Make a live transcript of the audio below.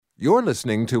You're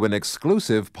listening to an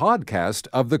exclusive podcast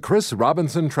of the Chris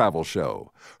Robinson Travel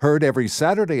Show, heard every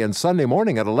Saturday and Sunday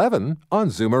morning at 11 on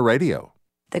Zoomer Radio.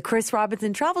 The Chris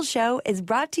Robinson Travel Show is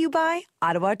brought to you by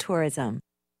Ottawa Tourism.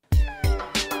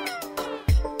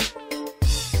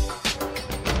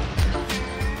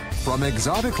 From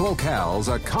exotic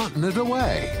locales a continent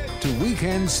away to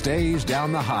weekend stays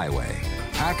down the highway,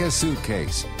 pack a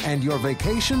suitcase and your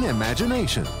vacation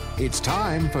imagination. It's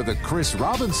time for the Chris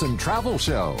Robinson Travel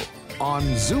Show on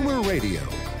Zoomer Radio.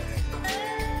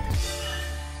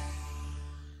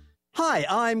 Hi,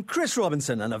 I'm Chris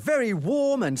Robinson, and a very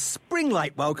warm and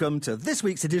spring-like welcome to this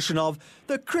week's edition of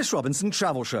the Chris Robinson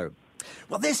Travel Show.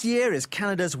 Well, this year is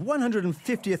Canada's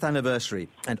 150th anniversary,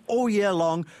 and all year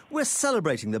long we're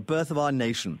celebrating the birth of our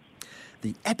nation.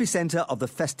 The epicenter of the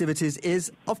festivities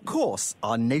is, of course,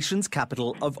 our nation's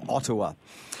capital of Ottawa.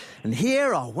 And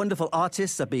here our wonderful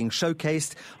artists are being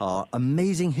showcased, our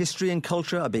amazing history and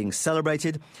culture are being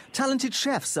celebrated, talented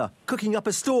chefs are cooking up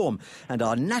a storm, and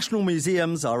our national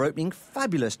museums are opening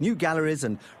fabulous new galleries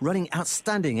and running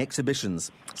outstanding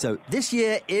exhibitions. So this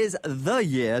year is the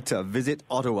year to visit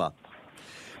Ottawa.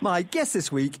 My guest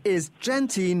this week is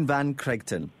Jantine Van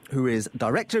Cregten, who is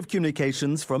Director of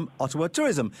Communications from Ottawa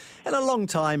Tourism and a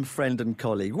long-time friend and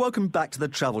colleague. Welcome back to the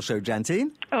Travel Show,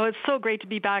 Jantine. Oh, it's so great to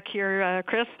be back here,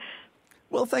 Chris.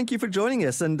 Well, thank you for joining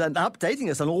us and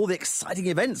updating us on all the exciting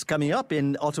events coming up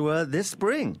in Ottawa this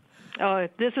spring. Oh,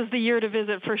 this is the year to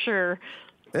visit for sure.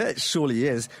 It surely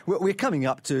is. We're coming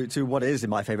up to what is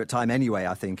my favourite time anyway,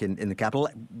 I think, in the capital.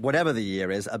 Whatever the year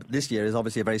is, this year is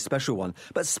obviously a very special one.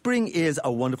 But spring is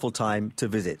a wonderful time to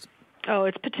visit. Oh,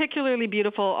 it's particularly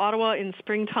beautiful. Ottawa in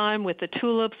springtime with the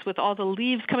tulips, with all the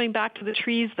leaves coming back to the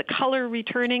trees, the color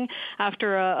returning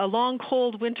after a long,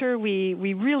 cold winter. We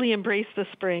really embrace the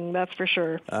spring, that's for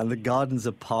sure. And the gardens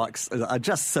and parks are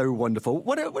just so wonderful.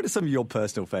 What are some of your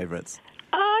personal favourites?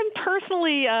 I'm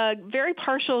personally very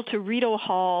partial to Rideau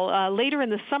Hall. Later in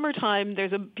the summertime,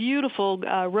 there's a beautiful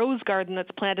rose garden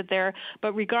that's planted there.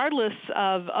 But regardless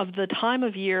of the time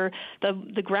of year,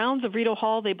 the grounds of Rideau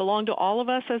Hall, they belong to all of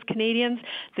us as Canadians.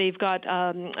 They've got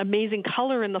amazing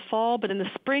color in the fall, but in the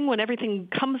spring, when everything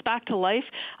comes back to life,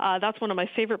 that's one of my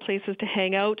favorite places to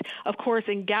hang out. Of course,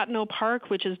 in Gatineau Park,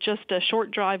 which is just a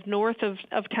short drive north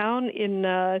of town,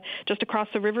 just across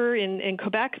the river in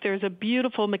Quebec, there's a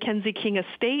beautiful Mackenzie King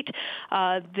estate.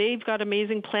 They've got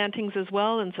amazing plantings as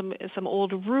well and some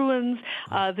old ruins.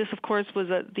 This, of course, was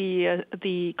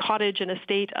the cottage and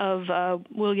estate of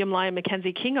William Lyon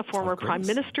Mackenzie King, a former Prime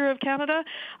Minister of Canada.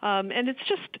 And it's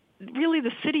just really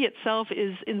the city itself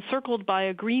is encircled by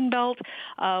a green belt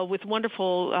with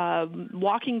wonderful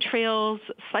walking trails.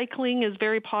 Cycling is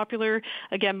very popular.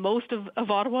 Again, most of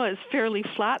Ottawa is fairly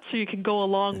flat, so you can go a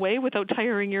long way without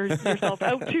tiring yourself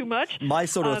out too much. My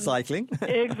sort of cycling.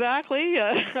 Exactly.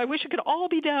 I wish it could all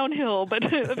be downhill, but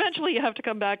eventually you have to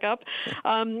come back up.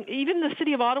 Even the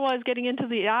city of Ottawa is getting into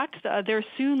the act. They're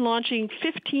soon launching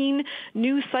 15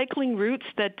 new cycling routes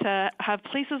that have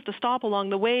places to stop along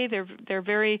the way. They're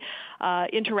very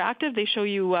interactive. They show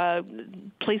you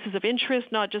places of interest,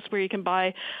 not just where you can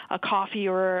buy a coffee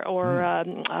or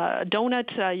a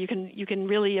donut. You can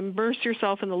really immerse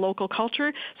yourself in the local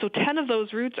culture. So 10 of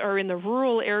those routes are in the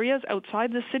rural areas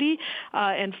outside the city,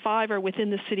 and 5 are within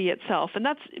the city itself. And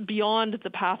that's beyond the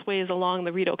pathways along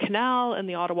the Rideau Canal and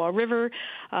the Ottawa River.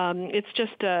 It's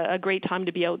just a great time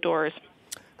to be outdoors.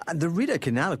 The Rideau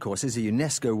Canal, of course, is a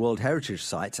UNESCO World Heritage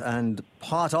Site and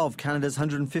part of Canada's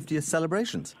 150th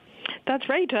celebrations. That's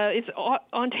right. It's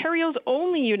Ontario's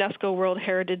only UNESCO World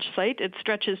Heritage Site. It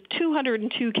stretches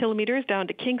 202 kilometres down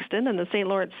to Kingston and the St.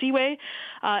 Lawrence Seaway.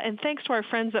 And thanks to our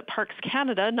friends at Parks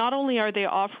Canada, not only are they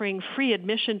offering free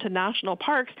admission to national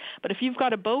parks, but if you've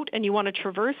got a boat and you want to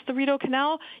traverse the Rideau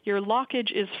Canal, your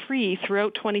lockage is free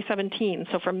throughout 2017.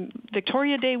 So from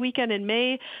Victoria Day weekend in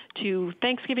May to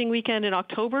Thanksgiving weekend in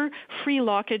October, free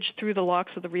lockage through the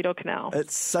locks of the Rideau Canal.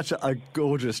 It's such a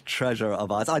gorgeous treasure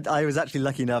of ours. I was actually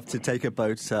lucky enough to take a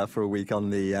boat for a week on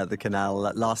the canal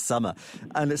last summer,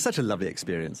 and it's such a lovely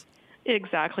experience.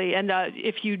 Exactly. And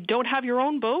if you don't have your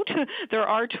own boat, there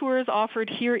are tours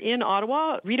offered here in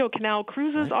Ottawa. Rideau Canal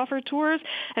Cruises offer tours,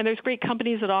 and there's great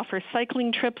companies that offer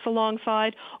cycling trips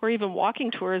alongside or even walking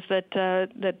tours that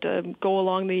go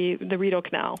along the Rideau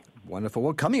Canal. Wonderful.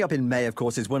 Well, coming up in May, of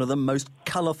course, is one of the most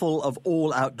colourful of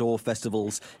all outdoor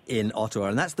festivals in Ottawa,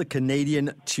 and that's the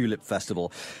Canadian Tulip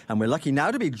Festival. And we're lucky now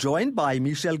to be joined by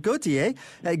Michel Gauthier,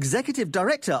 Executive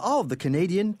Director of the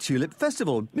Canadian Tulip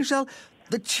Festival. Michel,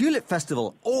 the Tulip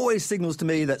Festival always signals to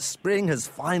me that spring has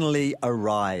finally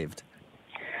arrived.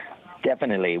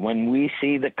 Definitely. When we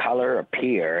see the color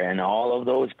appear in all of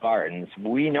those gardens,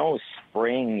 we know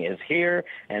spring is here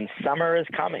and summer is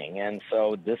coming. And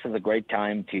so this is a great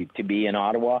time to be in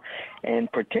Ottawa.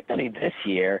 And particularly this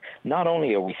year, not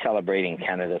only are we celebrating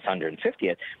Canada's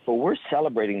 150th, but we're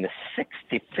celebrating the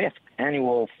 65th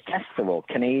annual festival,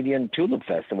 Canadian Tulip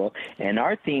Festival. And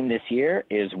our theme this year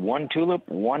is One Tulip,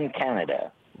 One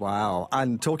Canada. Wow.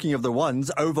 And talking of the ones,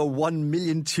 over 1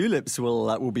 million tulips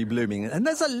will be blooming. And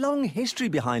there's a long history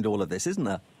behind all of this, isn't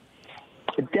there?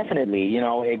 Definitely. You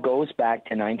know, it goes back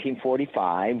to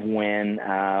 1945 when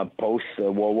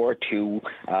post-World War II,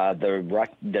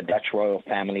 the Dutch royal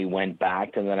family went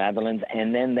back to the Netherlands,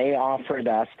 and then they offered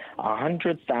us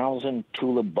 100,000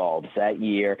 tulip bulbs that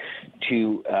year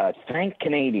to thank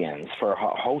Canadians for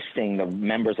hosting the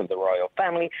members of the royal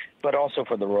family, but also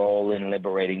for the role in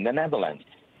liberating the Netherlands.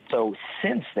 So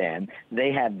since then,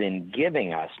 they have been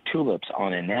giving us tulips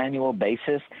on an annual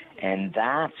basis, and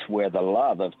that's where the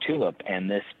love of tulip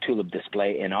and this tulip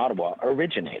display in Ottawa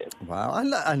originated. Wow,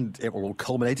 and it will all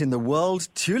culminate in the World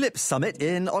Tulip Summit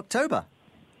in October.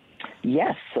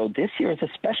 Yes, so this year is a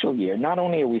special year. Not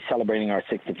only are we celebrating our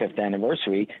 65th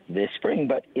anniversary this spring,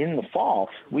 but in the fall,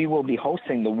 we will be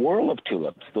hosting the World of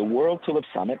Tulips, the World Tulip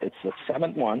Summit. It's the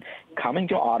 7th one coming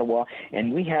to Ottawa,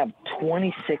 and we have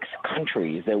 26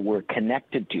 countries that we're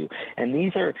connected to. And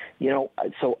these are,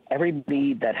 so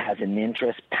everybody that has an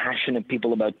interest, passionate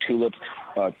people about tulips,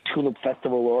 tulip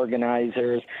festival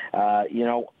organizers,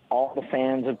 all the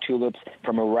fans of tulips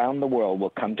from around the world will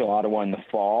come to Ottawa in the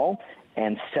fall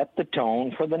and set the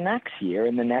tone for the next year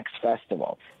and the next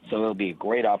festival. So it'll be a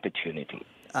great opportunity.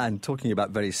 And talking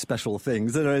about very special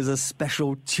things, there is a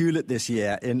special tulip this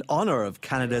year in honour of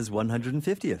Canada's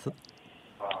 150th.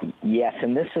 Yes,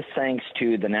 and this is thanks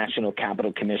to the National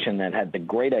Capital Commission that had the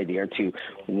great idea to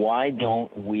why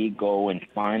don't we go and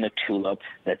find a tulip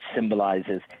that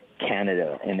symbolizes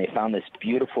Canada. And they found this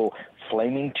beautiful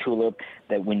flaming tulip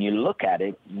that when you look at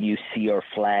it, you see our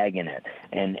flag in it.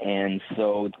 And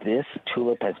so this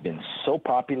tulip has been so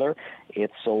popular, it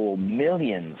sold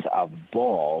millions of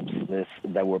bulbs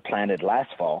that were planted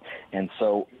last fall. And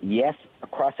so, yes,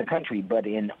 across the country, but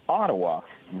in Ottawa,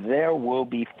 there will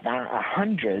be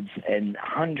hundreds and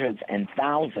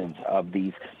thousands of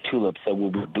these tulips that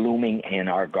will be blooming in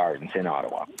our gardens in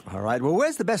Ottawa. All right. Well,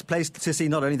 where's the best place to see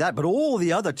not only that, but all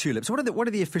the other tulips? What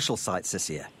are the official sites this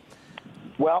year?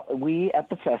 Well, at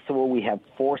the festival, we have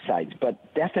 4 sites,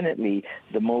 but definitely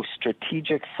the most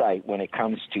strategic site when it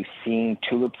comes to seeing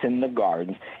tulips in the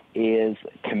gardens is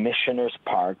Commissioners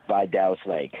Park by Dow's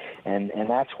Lake. And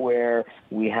that's where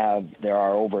there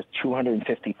are over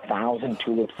 250,000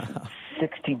 tulips,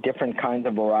 60 different kinds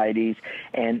of varieties,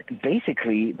 and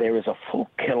basically there is a full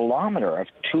kilometer of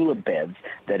tulip beds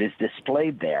that is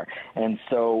displayed there. And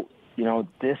so,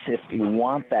 if you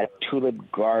want that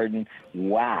tulip garden,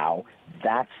 wow,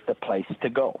 that's the place to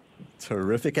go.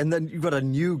 Terrific. And then you've got a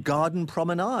new garden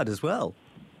promenade as well.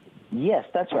 Yes,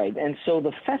 that's right. And so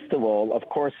the festival, of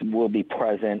course, will be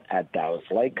present at Dow's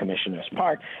Lake, Commissioners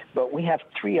Park, but we have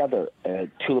 3 other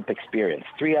tulip experience,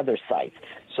 3 other sites.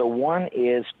 So one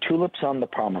is Tulips on the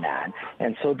Promenade,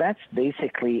 and so that's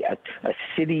basically a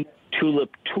city tulip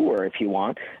tour, if you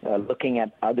want, looking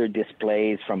at other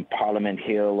displays from Parliament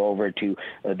Hill over to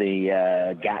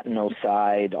the Gatineau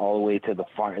side, all the way to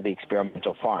the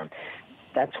experimental farm.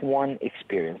 That's one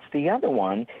experience. The other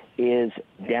one is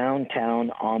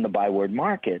downtown on the Byward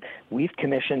Market. We've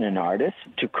commissioned an artist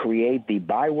to create the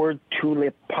Byward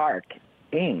Tulip Park.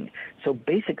 So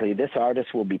basically, this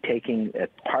artist will be taking a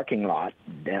parking lot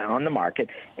on the market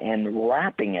and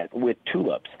wrapping it with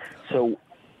tulips. So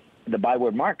the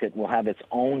Byward Market will have its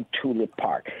own tulip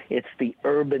park. It's the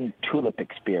urban tulip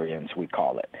experience, we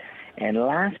call it. And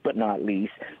last but not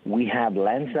least, we have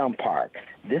Lansdowne Park.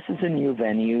 This is a new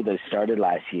venue that started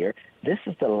last year. This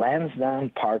is the Lansdowne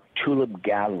Park Tulip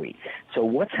Gallery. So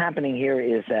what's happening here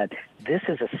is that this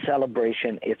is a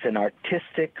celebration. It's an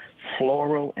artistic,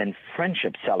 floral, and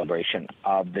friendship celebration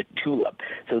of the tulip.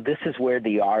 So this is where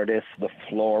the artists, the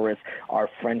florists, our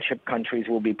friendship countries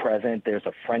will be present. There's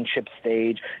a friendship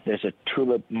stage. There's a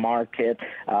tulip market.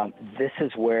 This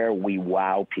is where we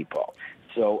wow people.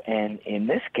 So, and in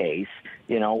this case,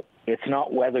 it's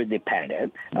not weather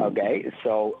dependent, okay?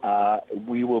 So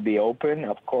we will be open,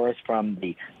 of course, from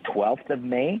the 12th of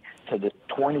May to the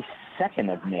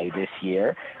 22nd of May this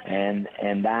year, and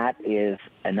that is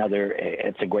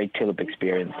it's a great tulip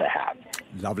experience to have.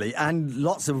 Lovely. And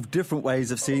lots of different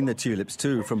ways of seeing the tulips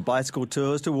too, from bicycle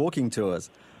tours to walking tours.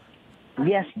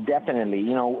 Yes, definitely.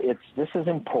 This is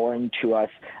important to us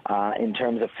in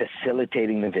terms of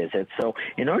facilitating the visit. So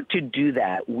in order to do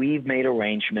that, we've made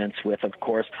arrangements with, of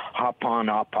course, Hop On,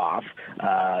 Hop Off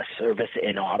service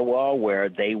in Ottawa, where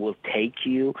they will take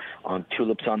you on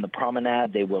Tulips on the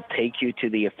Promenade. They will take you to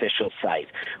the official site.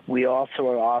 We also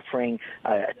are offering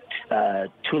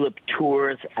tulip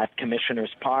tours at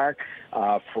Commissioner's Park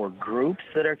for groups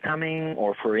that are coming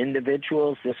or for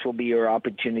individuals. This will be your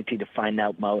opportunity to find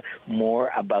out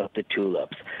more about the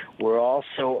tulips. We're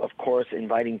also, of course,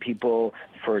 inviting people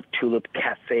for Tulip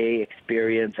Cafe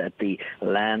experience at the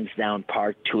Lansdowne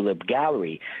Park Tulip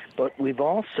Gallery. But we've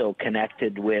also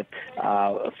connected with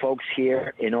folks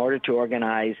here in order to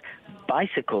organize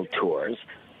bicycle tours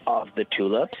of the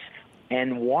tulips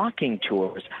and walking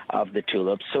tours of the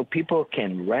tulips, so people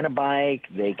can rent a bike,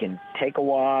 they can take a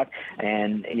walk,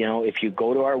 and if you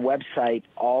go to our website,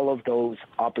 all of those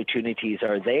opportunities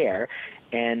are there.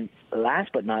 And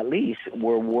last but not least,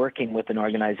 we're working with an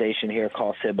organization here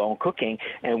called C'est Bon Cooking,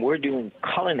 and we're doing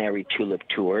culinary tulip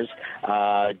tours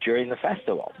during the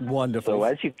festival. Wonderful. So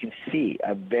as you can see,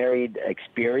 a varied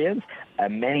experience,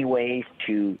 many ways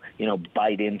to,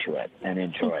 bite into it and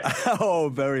enjoy it. Oh,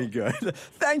 very good.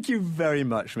 Thank you very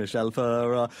much, Michelle,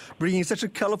 for bringing such a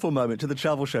colourful moment to the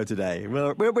travel show today.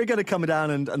 We're going to come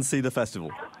down and see the festival.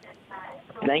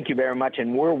 Thank you very much,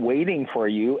 and we're waiting for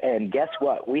you, and guess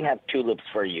what? We have tulips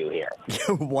for you here.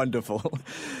 Wonderful.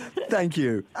 Thank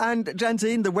you. And,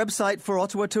 Jantine, the website for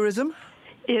Ottawa Tourism?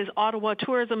 Is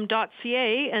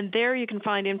ottawatourism.ca, and there you can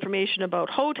find information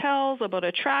about hotels, about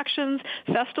attractions,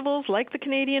 festivals like the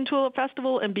Canadian Tulip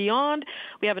Festival and beyond.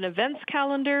 We have an events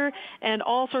calendar and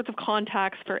all sorts of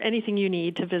contacts for anything you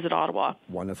need to visit Ottawa.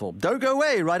 Wonderful. Don't go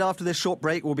away. Right after this short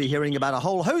break, we'll be hearing about a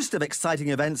whole host of exciting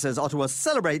events as Ottawa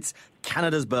celebrates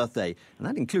Canada's birthday, and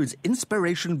that includes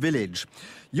Inspiration Village.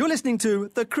 You're listening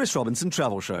to The Chris Robinson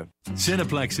Travel Show.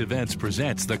 Cineplex Events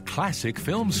presents the Classic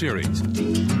Film Series.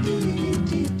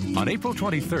 On April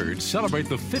 23rd, celebrate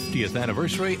the 50th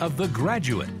anniversary of The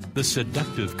Graduate, the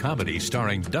seductive comedy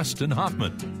starring Dustin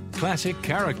Hoffman. Classic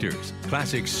characters,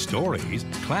 classic stories,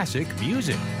 classic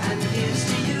music. And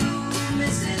here's to you,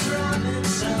 Mrs.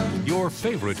 Robinson. Your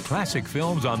favorite classic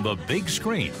films on the big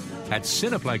screen at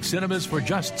Cineplex Cinemas for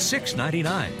just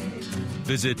 $6.99.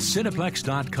 Visit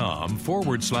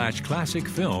cineplex.com/classic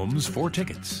films for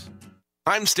tickets.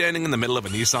 I'm standing in the middle of a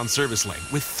Nissan service lane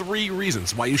with 3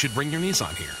 reasons why you should bring your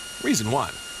Nissan here. Reason 1,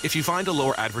 if you find a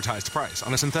lower advertised price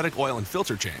on a synthetic oil and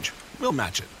filter change, we'll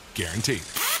match it, guaranteed.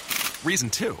 Reason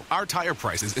 2, our tire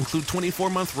prices include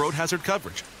 24-month road hazard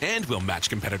coverage, and we'll match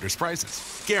competitors' prices,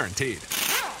 guaranteed.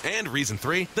 And reason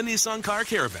 3, the Nissan Car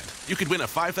Care event. You could win a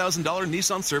 $5,000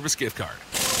 Nissan service gift card.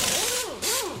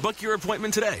 Book your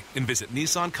appointment today and visit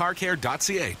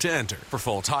nissancarcare.ca to enter. For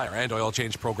full tire and oil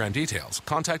change program details,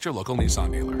 contact your local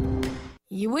Nissan dealer.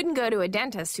 You wouldn't go to a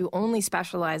dentist who only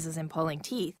specializes in pulling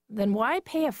teeth. Then why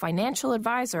pay a financial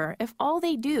advisor if all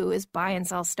they do is buy and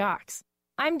sell stocks?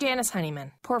 I'm Janice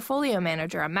Honeyman, Portfolio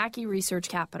Manager at Mackey Research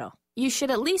Capital. You should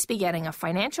at least be getting a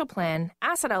financial plan,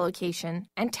 asset allocation,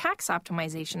 and tax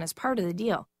optimization as part of the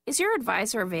deal. Is your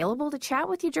advisor available to chat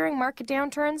with you during market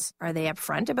downturns? Are they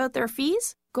upfront about their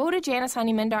fees? Go to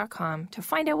JaniceHoneyman.com to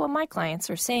find out what my clients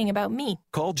are saying about me.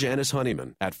 Call Janice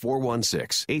Honeyman at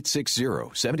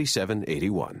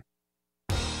 416-860-7781.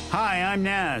 Hi, I'm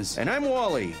Naz. And I'm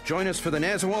Wally. Join us for the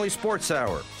Naz and Wally Sports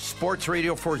Hour, sports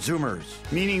radio for Zoomers.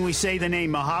 Meaning we say the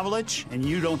name Mahavlich, and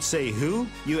you don't say who,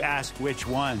 you ask which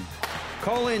one.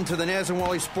 Call in to the Naz and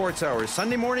Wally Sports Hour,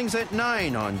 Sunday mornings at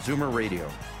 9 on Zoomer Radio.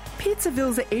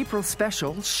 Pizzaville's April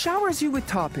special showers you with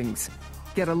toppings.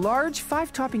 Get a large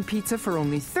 5-topping pizza for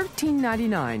only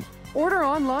 $13.99. Order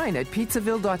online at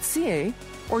pizzaville.ca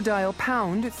or dial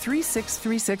pound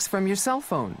 3636 from your cell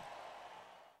phone.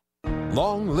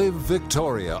 Long live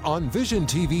Victoria on Vision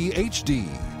TV HD,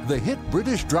 the hit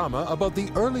British drama about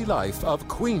the early life of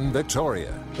Queen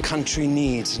Victoria. The country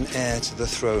needs an heir to the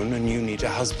throne, and you need a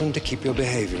husband to keep your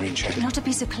behavior in check. Not a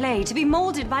piece of clay to be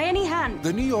moulded by any hand.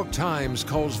 The New York Times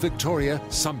calls Victoria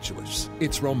sumptuous.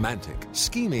 It's romantic,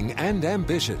 scheming, and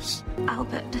ambitious.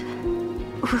 Albert,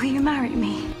 will you marry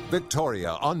me?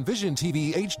 Victoria on Vision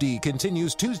TV HD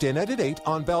continues Tuesday night at 8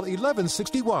 on Bell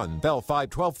 1161, Bell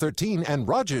 51213, and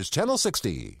Rogers Channel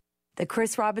 60. The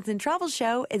Chris Robinson Travel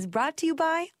Show is brought to you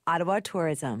by Ottawa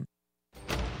Tourism.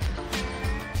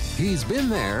 He's been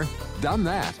there, done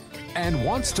that, and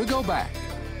wants to go back.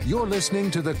 You're listening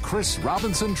to the Chris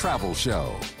Robinson Travel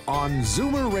Show on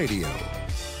Zoomer Radio.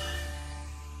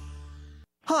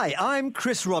 Hi, I'm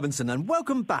Chris Robinson, and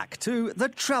welcome back to The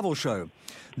Travel Show.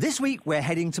 This week, we're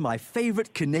heading to my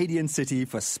favourite Canadian city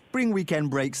for spring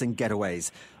weekend breaks and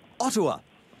getaways, Ottawa.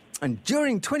 And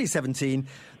during 2017,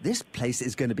 this place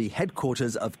is going to be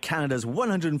headquarters of Canada's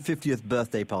 150th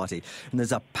birthday party. And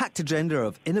there's a packed agenda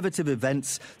of innovative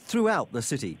events throughout the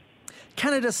city.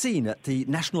 Canada Scene at the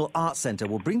National Arts Centre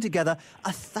will bring together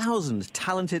 1,000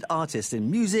 talented artists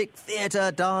in music,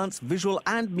 theatre, dance, visual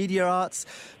and media arts,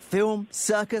 film,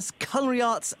 circus, culinary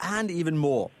arts and even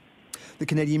more. The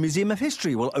Canadian Museum of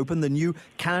History will open the new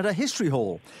Canada History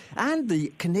Hall. And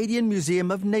the Canadian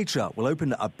Museum of Nature will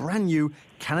open a brand new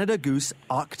Canada Goose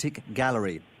Arctic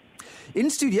Gallery. In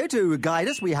studio to guide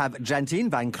us, we have Jantine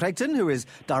Van Kregten, who is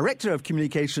Director of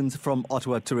Communications from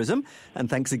Ottawa Tourism. And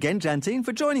thanks again, Jantine,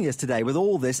 for joining us today with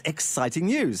all this exciting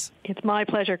news. It's my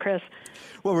pleasure, Chris.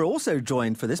 Well, we're also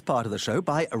joined for this part of the show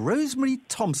by Rosemary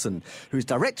Thompson, who's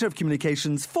Director of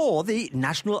Communications for the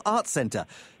National Arts Centre,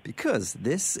 because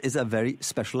this is a very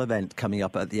special event coming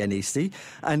up at the NAC.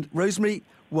 And Rosemary,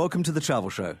 welcome to the Travel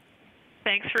Show.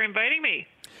 Thanks for inviting me.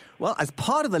 Well, as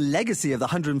part of the legacy of the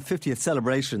 150th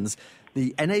celebrations,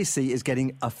 the NAC is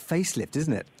getting a facelift,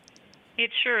 isn't it? It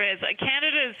sure is.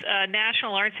 Canada's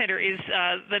National Arts Centre is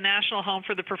the national home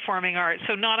for the performing arts,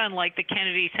 so not unlike the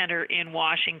Kennedy Centre in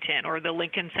Washington or the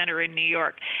Lincoln Centre in New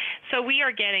York. So we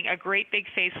are getting a great big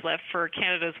facelift for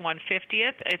Canada's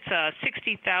 150th. It's a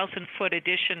 60,000-foot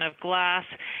addition of glass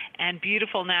and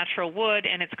beautiful natural wood,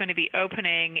 and it's going to be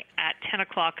opening at 10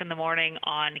 o'clock in the morning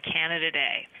on Canada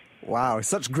Day. Wow,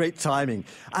 such great timing.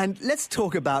 And let's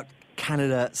talk about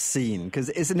Canada Scene, because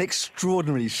it's an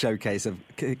extraordinary showcase of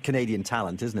Canadian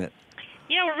talent, isn't it?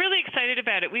 Yeah, we're really excited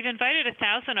about it. We've invited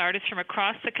 1,000 artists from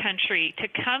across the country to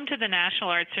come to the National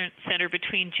Arts Centre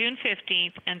between June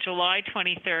 15th and July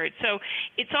 23rd. So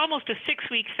it's almost a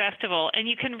 6-week festival, and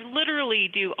you can literally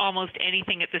do almost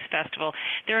anything at this festival.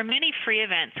 There are many free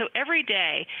events. So every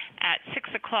day at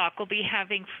 6 o'clock, we'll be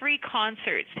having free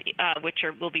concerts, which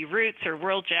will be roots or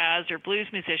world jazz or blues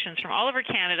musicians from all over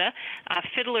Canada,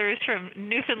 fiddlers from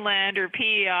Newfoundland or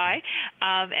PEI,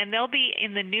 and they'll be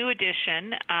in the new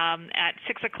edition at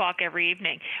 6 o'clock every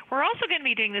evening. We're also going to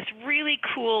be doing this really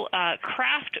cool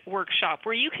craft workshop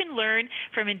where you can learn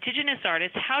from Indigenous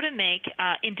artists how to make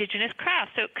Indigenous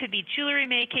crafts. So it could be jewelry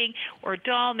making or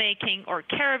doll making or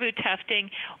caribou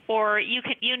tufting, or you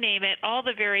name it. All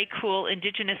the very cool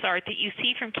Indigenous art that you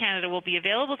see from Canada will be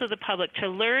available to the public to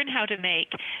learn how to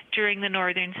make during the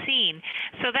Northern Scene.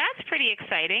 So that's pretty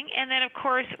exciting. And then, of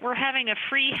course, we're having a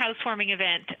free housewarming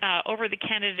event over the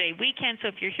Canada Day weekend. So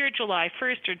if you're here July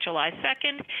 1st or July 2nd,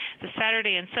 the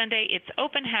Saturday and Sunday, it's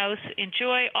open house.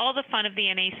 Enjoy all the fun of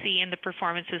the NAC and the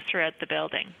performances throughout the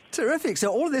building. Terrific.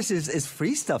 So all of this is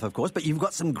free stuff, of course, but you've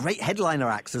got some great headliner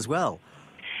acts as well.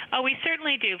 Oh, we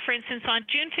certainly do. For instance, on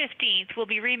June 15th, we'll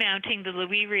be remounting the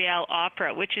Louis Riel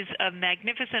Opera, which is a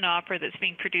magnificent opera that's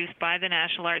being produced by the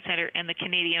National Arts Centre and the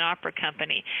Canadian Opera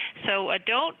Company. So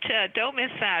don't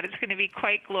miss that. It's going to be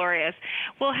quite glorious.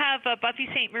 We'll have Buffy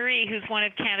St. Marie, who's one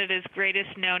of Canada's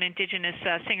greatest known Indigenous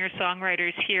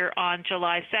singer-songwriters, here on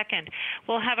July 2nd.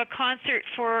 We'll have a concert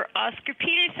for Oscar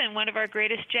Peterson, one of our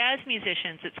greatest jazz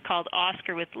musicians. It's called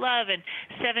Oscar with Love, and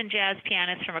 7 jazz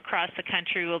pianists from across the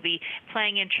country will be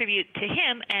playing in tribute to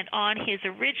him and on his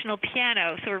original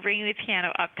piano. So we're bringing the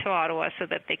piano up to Ottawa so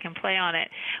that they can play on it.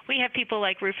 We have people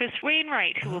like Rufus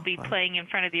Wainwright, who will be playing in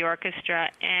front of the orchestra,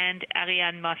 and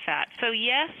Ariane Moffat. So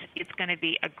yes, it's going to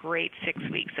be a great 6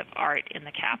 weeks of art in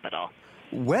the capital.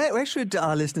 Where should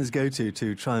our listeners go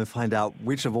to try and find out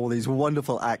which of all these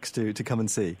wonderful acts to come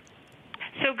and see?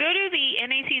 So go to the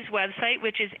NAC's website,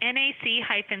 which is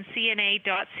nac-cna.ca,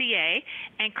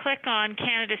 and click on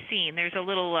Canada Scene. There's a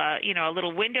little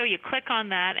window. You click on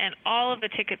that, and all of the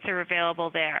tickets are available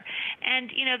there. And,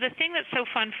 the thing that's so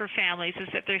fun for families is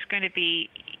that there's going to be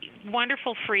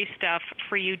wonderful free stuff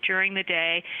for you during the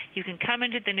day. You can come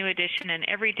into the new edition, and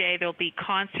every day there'll be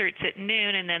concerts at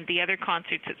noon, and then the other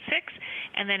concerts at 6.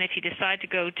 And then if you decide to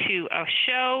go to a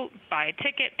show, buy a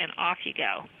ticket, and off you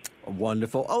go.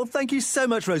 Wonderful. Oh, thank you so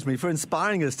much, Rosemary, for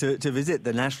inspiring us to visit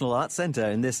the National Arts Centre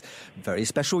in this very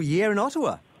special year in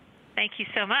Ottawa. Thank you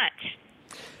so much.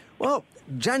 Well,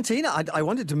 Jantine, I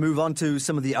wanted to move on to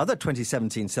some of the other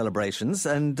 2017 celebrations,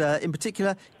 and in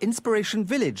particular, Inspiration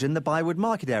Village in the Bywood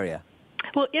Market area.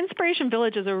 Well, Inspiration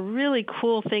Village is a really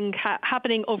cool thing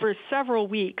happening over several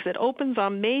weeks. It opens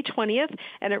on May 20th,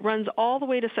 and it runs all the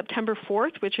way to September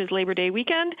 4th, which is Labor Day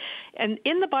weekend. And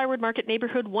in the Bywood Market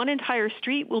neighborhood, one entire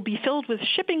street will be filled with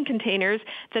shipping containers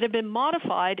that have been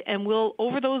modified and will,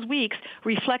 over those weeks,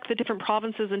 reflect the different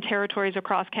provinces and territories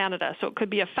across Canada. So it could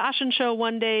be a fashion show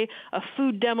one day, a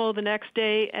food demo the next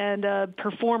day, and a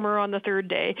performer on the third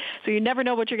day. So you never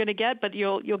know what you're going to get, but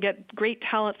you'll get great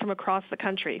talent from across the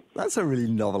country. That's a really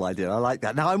really novel idea. I like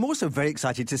that. Now, I'm also very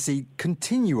excited to see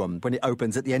Continuum when it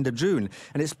opens at the end of June.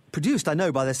 And it's produced, I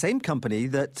know, by the same company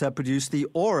that produced the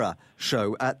Aura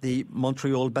show at the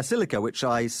Montreal Basilica, which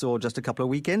I saw just a couple of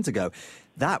weekends ago.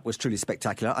 That was truly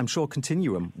spectacular. I'm sure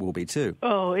Continuum will be too.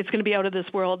 Oh, it's going to be out of this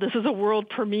world. This is a world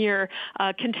premiere.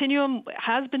 Continuum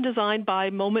has been designed by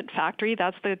Moment Factory.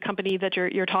 That's the company that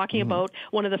you're talking about.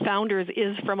 One of the founders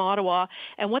is from Ottawa.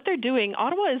 And what they're doing,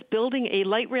 Ottawa is building a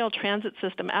light rail transit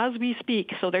system as we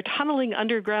speak. So they're tunneling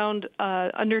underground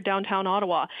under downtown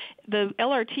Ottawa. The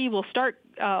LRT will start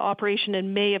operation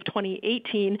in May of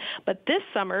 2018, but this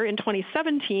summer in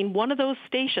 2017, one of those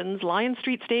stations, Lion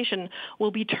Street Station, will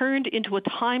be turned into a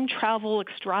time travel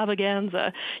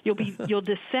extravaganza. You'll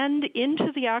descend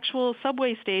into the actual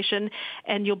subway station,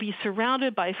 and you'll be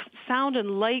surrounded by sound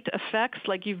and light effects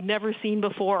like you've never seen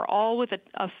before, all with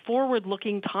a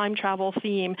forward-looking time travel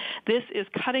theme. This is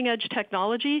cutting-edge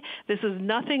technology. This is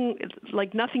nothing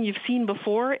you've seen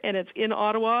before, and it's in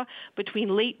Ottawa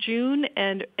between late June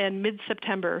and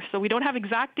mid-September. So we don't have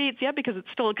exact dates yet because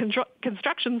it's still a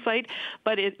construction site,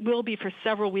 but it will be for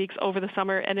several weeks over the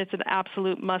summer, and it's an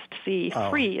absolute must-see,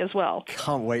 free as well.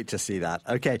 Can't wait to see that.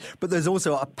 Okay, but there's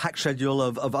also a packed schedule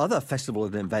of other festival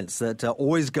and events that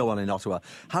always go on in Ottawa.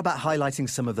 How about highlighting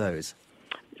some of those?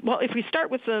 Well, if we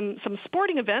start with some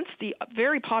sporting events, the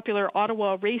very popular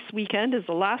Ottawa Race Weekend is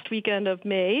the last weekend of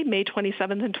May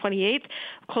 27th and 28th.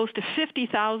 Close to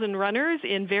 50,000 runners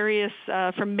in various,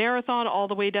 from marathon all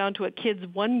the way down to a kids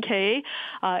 1K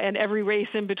and every race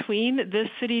in between. This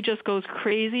city just goes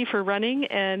crazy for running,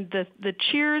 and the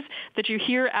cheers that you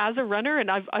hear as a runner,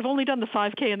 and I've only done the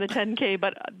 5K and the 10K,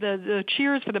 but the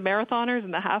cheers for the marathoners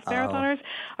and the half marathoners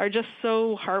are just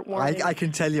so heartwarming. I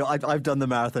can tell you, I've done the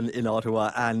marathon in Ottawa,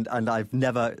 and I've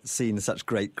never seen such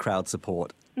great crowd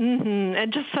support. Mm-hmm.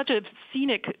 And just such a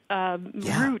scenic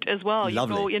route as well.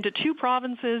 Lovely. You go into two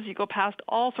provinces, you go past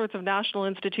all sorts of national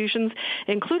institutions,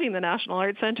 including the National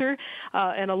Arts Centre,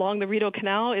 and along the Rideau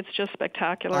Canal. It's just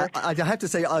spectacular. I have to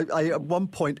say, I at one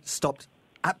point stopped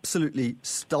absolutely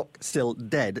still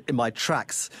dead in my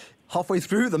tracks halfway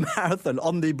through the marathon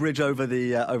on the bridge over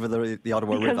the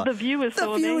Ottawa River. Because the view is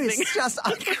so amazing. The amazing. view is just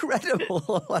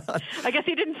incredible. I guess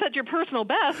you didn't set your personal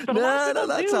best, but no,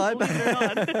 that time. Believe it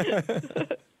or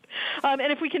not.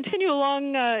 And if we continue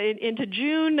along into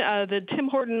June, the Tim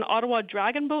Horton Ottawa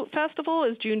Dragon Boat Festival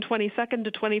is June 22nd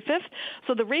to 25th.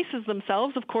 So the races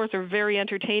themselves, of course, are very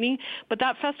entertaining, but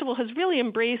that festival has really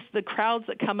embraced the crowds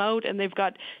that come out, and they've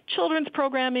got children's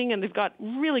programming, and they've got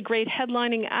really great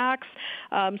headlining acts.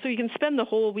 So you can spend the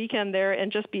whole weekend there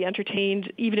and just be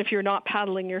entertained, even if you're not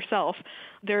paddling yourself.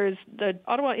 There's the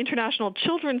Ottawa International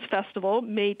Children's Festival,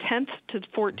 May 10th to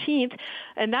 14th,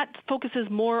 and that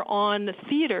focuses more on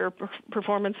theater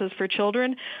performances for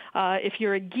children. If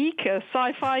you're a geek, a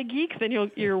sci-fi geek, then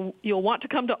you'll want to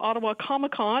come to Ottawa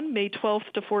Comic-Con, May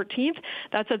 12th to 14th.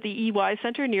 That's at the EY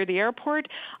Centre near the airport.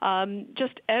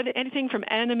 Just anything from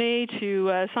anime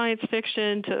to science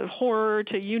fiction to horror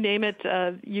to you name it,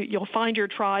 you'll find your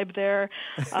tribe there.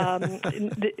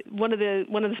 One of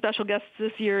the special guests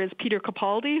this year is Peter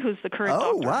Capaldi, who's the current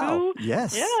Doctor Who.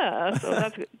 Yes. Yeah, so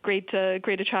that's a great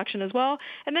attraction as well.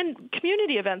 And then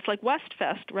community events like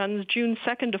Westfest runs June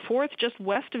 2nd to 4th, just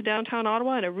west of downtown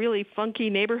Ottawa in a really funky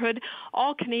neighborhood.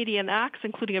 All Canadian acts,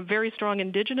 including a very strong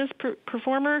Indigenous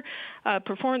performance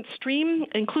stream,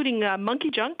 including Monkey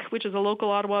Junk, which is a local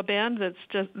Ottawa band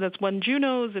that's won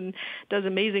Junos and does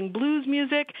amazing blues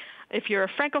music. If you're a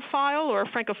Francophile or a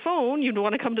Francophone, you'd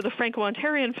want to come to the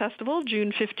Franco-Ontarian Festival,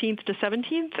 June 15th to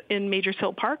 17th in Majors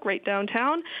Hill Park, right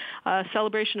downtown.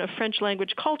 Celebration of French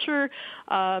language culture,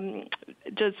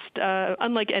 just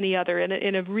unlike any other,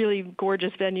 in a really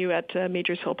gorgeous venue at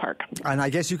Majors Hill Park. And I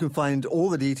guess you can find all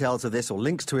the details of this or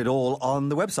links to it all on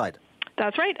the website.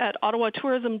 That's right. At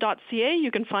ottawatourism.ca,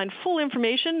 you can find full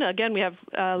information. Again, we have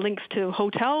links to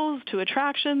hotels, to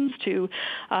attractions, to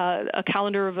a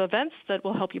calendar of events that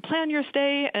will help you plan your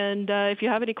stay. And if you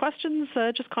have any questions,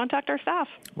 just contact our staff.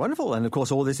 Wonderful. And, of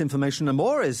course, all this information and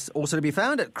more is also to be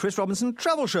found at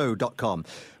chrisrobinsontravelshow.com.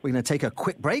 We're going to take a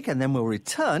quick break, and then we'll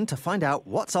return to find out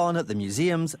what's on at the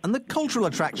museums and the cultural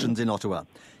attractions in Ottawa.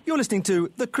 You're listening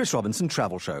to The Chris Robinson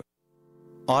Travel Show.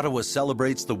 Ottawa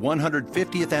celebrates the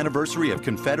 150th anniversary of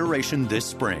Confederation this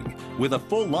spring with a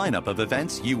full lineup of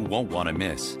events you won't want to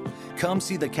miss. Come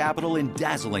see the capital in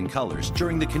dazzling colors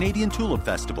during the Canadian Tulip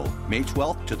Festival, May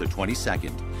 12th to the 22nd.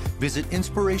 Visit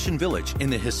Inspiration Village in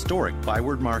the historic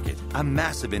Byward Market, a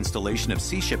massive installation of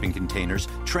sea shipping containers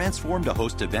transformed to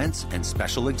host events and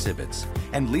special exhibits.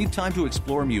 And leave time to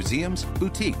explore museums,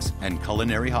 boutiques, and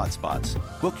culinary hotspots.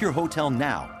 Book your hotel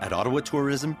now at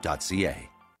ottawatourism.ca.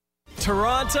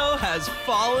 Toronto has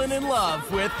fallen in love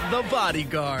with The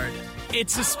Bodyguard.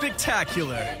 It's a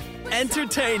spectacular,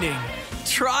 entertaining,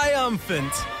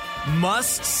 triumphant,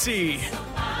 must-see.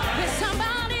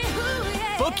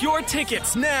 Book your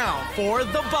tickets now for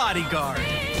The Bodyguard.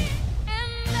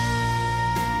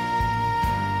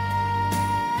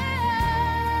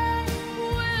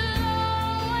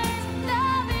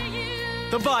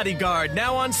 The Bodyguard,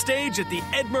 now on stage at the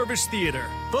Ed Mirvish Theatre.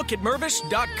 Book at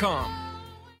mirvish.com.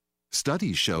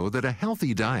 Studies show that a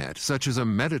healthy diet, such as a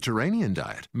Mediterranean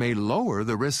diet, may lower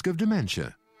the risk of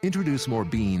dementia. Introduce more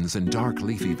beans and dark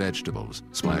leafy vegetables.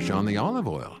 Splash on the olive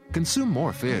oil. Consume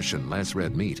more fish and less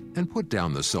red meat. And put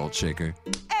down the salt shaker.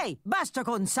 Hey, basta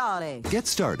con sale! Get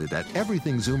started at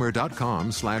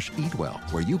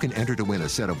everythingzoomer.com/eatwell, where you can enter to win a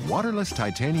set of waterless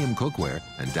titanium cookware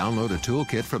and download a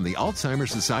toolkit from the Alzheimer's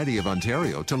Society of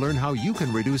Ontario to learn how you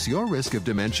can reduce your risk of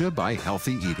dementia by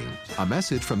healthy eating. A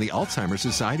message from the Alzheimer's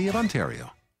Society of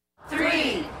Ontario.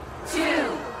 3, 2,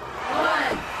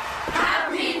 1.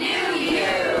 Happy New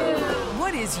Year!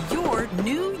 What is your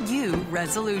New You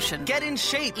resolution? Get in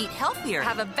shape. Eat healthier.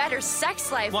 Have a better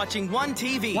sex life. Watching one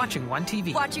TV. Watching one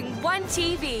TV.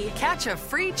 Catch a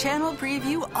free channel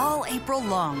preview all April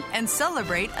long and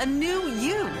celebrate a new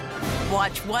you.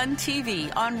 Watch One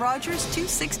TV on Rogers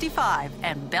 265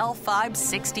 and Bell 5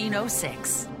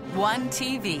 1606. One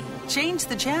TV. Change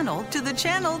the channel to the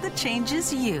channel that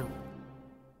changes you.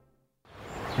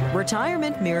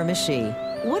 Retirement Miramichi.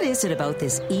 What is it about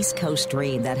this East Coast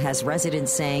dream that has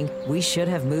residents saying we should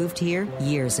have moved here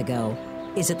years ago?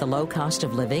 Is it the low cost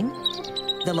of living?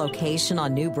 The location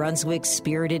on New Brunswick's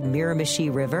spirited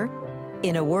Miramichi River?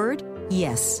 In a word,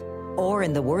 yes. Or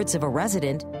in the words of a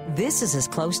resident, this is as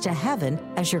close to heaven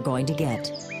as you're going to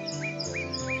get.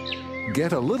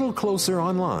 Get a little closer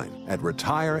online at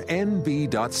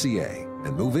retirenb.ca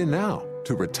and move in now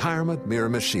to Retirement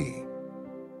Miramichi.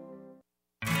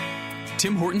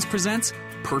 Tim Hortons presents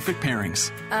Perfect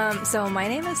Pairings. So my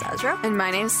name is Ezra. And my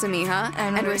name's Samiha.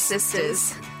 And we're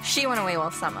sisters. She went away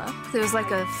while summer. There was like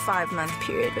a 5-month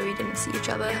period where we didn't see each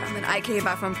other. Yeah, and then I came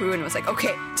back from Peru and was like,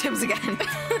 okay, Tim's again.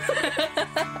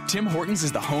 Tim Hortons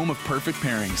is the home of perfect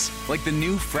pairings, like the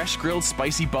new fresh grilled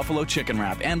spicy buffalo chicken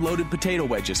wrap and loaded potato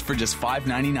wedges for just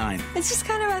 $5.99. It's just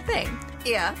kind of a thing.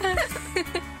 Yeah.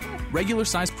 Regular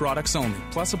sized products only,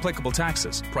 plus applicable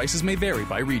taxes. Prices may vary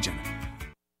by region.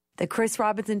 The Chris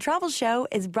Robinson Travel Show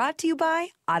is brought to you by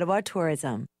Ottawa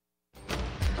Tourism.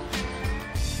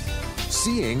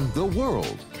 Seeing the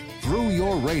world through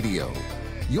your radio.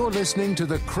 You're listening to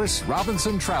the Chris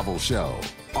Robinson Travel Show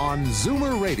on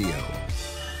Zoomer Radio.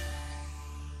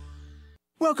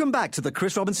 Welcome back to the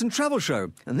Chris Robinson Travel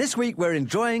Show. And this week we're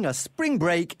enjoying a spring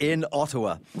break in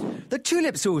Ottawa. The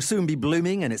tulips will soon be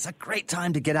blooming and it's a great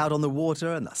time to get out on the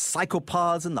water and the cycle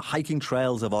paths and the hiking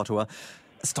trails of Ottawa.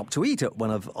 Stop to eat at one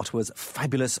of Ottawa's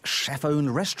fabulous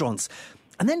chef-owned restaurants.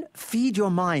 And then feed your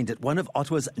mind at one of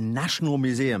Ottawa's national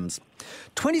museums.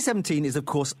 2017 is, of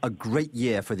course, a great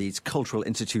year for these cultural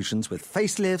institutions with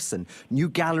facelifts and new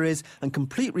galleries and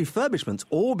complete refurbishments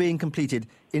all being completed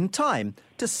in time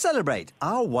to celebrate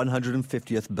our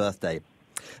 150th birthday.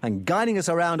 And guiding us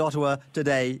around Ottawa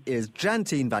today is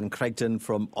Jantine Van Craigton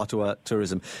from Ottawa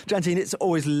Tourism. Jantine, it's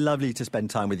always lovely to spend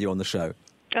time with you on the show.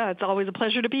 It's always a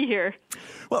pleasure to be here.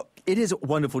 Well, it is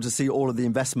wonderful to see all of the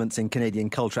investments in Canadian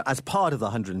culture as part of the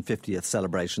 150th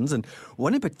celebrations. And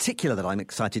one in particular that I'm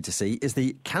excited to see is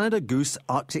the Canada Goose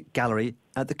Arctic Gallery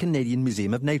at the Canadian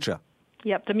Museum of Nature.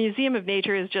 Yep, the Museum of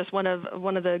Nature is just one of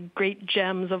the great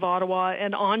gems of Ottawa.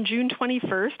 And on June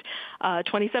 21st,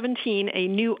 2017, a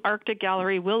new Arctic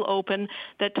gallery will open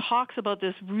that talks about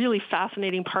this really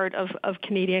fascinating part of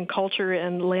Canadian culture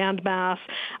and landmass.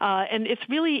 And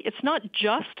it's not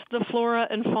just the flora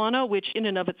and fauna, which in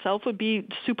and of itself would be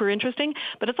super interesting,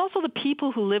 but it's also the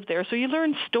people who live there. So you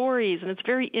learn stories, and it's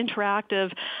very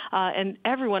interactive. And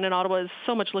everyone in Ottawa is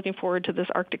so much looking forward to this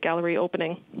Arctic gallery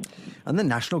opening. And the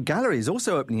National Gallery is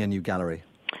also opening a new gallery.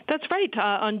 That's right,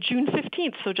 on June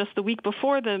 15th, so just the week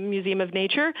before the Museum of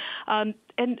Nature. And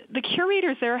the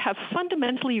curators there have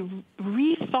fundamentally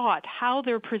rethought how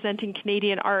they're presenting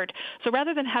Canadian art. So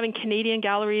rather than having Canadian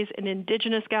galleries and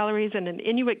Indigenous galleries and an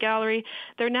Inuit gallery,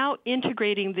 they're now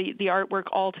integrating the artwork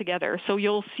all together. So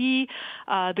you'll see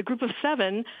the group of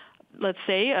 7, let's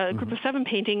say, a group of 7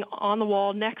 painting on the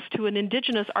wall next to an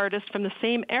Indigenous artist from the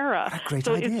same era. What a great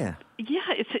idea.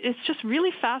 It's just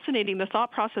really fascinating, the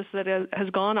thought process that has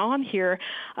gone on here.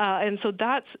 And so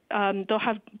that's, they'll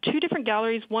have two different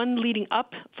galleries, one leading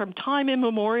up from time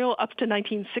immemorial up to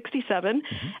 1967,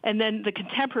 and then the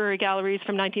contemporary galleries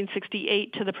from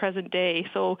 1968 to the present day.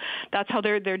 So that's how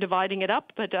they're dividing it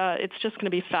up, but it's just going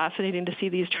to be fascinating to see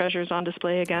these treasures on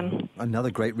display again.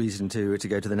 Another great reason to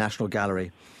go to the National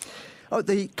Gallery. Oh,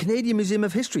 the Canadian Museum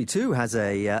of History, too, has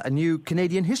a new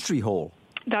Canadian History Hall.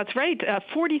 That's right,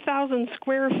 40,000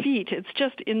 square feet. It's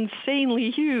just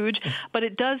insanely huge, but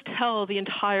it does tell the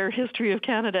entire history of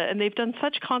Canada, and they've done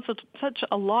such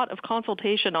a lot of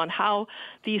consultation on how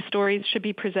these stories should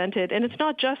be presented. And it's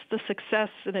not just the success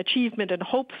and achievement and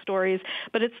hope stories,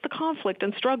 but it's the conflict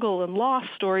and struggle and loss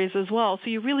stories as well. So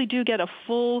you really do get a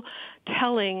full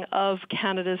telling of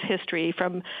Canada's history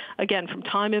from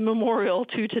time immemorial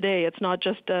to today. It's not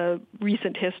just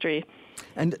recent history.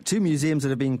 And two museums that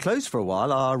have been closed for a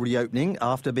while are reopening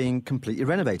after being completely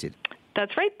renovated.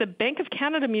 That's right. The Bank of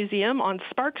Canada Museum on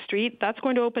Spark Street, that's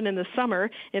going to open in the summer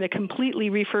in a completely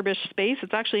refurbished space.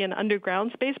 It's actually an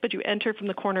underground space, but you enter from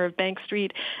the corner of Bank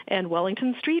Street and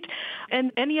Wellington Street.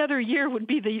 And any other year would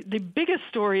be the biggest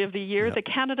story of the year. Yep. The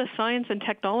Canada Science and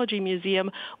Technology Museum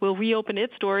will reopen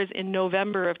its doors in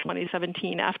November of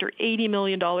 2017 after $80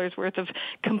 million worth of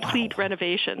complete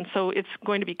renovation. So it's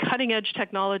going to be cutting-edge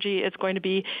technology. It's going to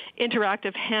be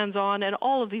interactive, hands-on, and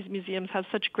all of these museums have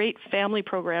such great family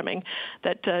programming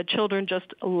that children just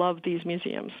love these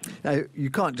museums. Now, you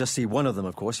can't just see one of them,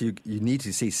 of course. You need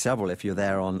to see several if you're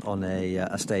there on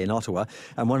a stay in Ottawa.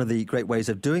 And one of the great ways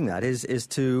of doing that is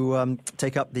to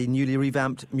take up the newly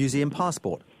revamped museum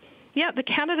passport. Yeah, the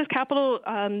Canada's Capital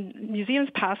Museums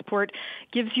Passport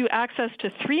gives you access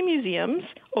to 3 museums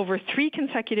over 3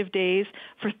 consecutive days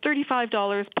for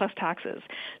 $35 plus taxes.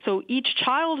 So each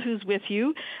child who's with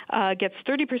you gets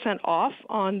 30% off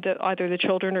on either the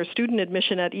children or student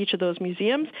admission at each of those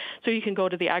museums. So you can go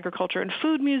to the Agriculture and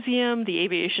Food Museum, the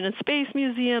Aviation and Space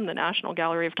Museum, the National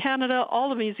Gallery of Canada, all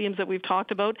the museums that we've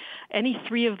talked about, any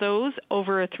 3 of those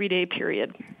over a 3-day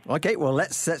period. Okay, well,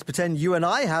 let's pretend you and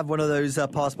I have one of those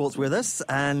passports with us,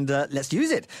 and let's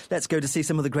use it. Let's go to see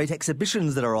some of the great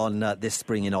exhibitions that are on this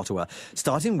spring in Ottawa,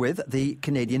 starting with the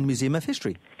Canadian Museum of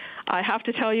History. I have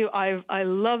to tell you, I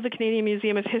love the Canadian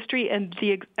Museum of History, and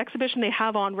the exhibition they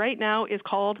have on right now is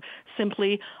called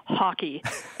simply Hockey.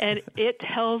 And it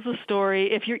tells the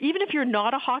story. Even if you're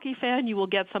not a hockey fan, you will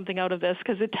get something out of this,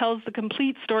 because it tells the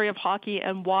complete story of hockey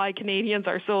and why Canadians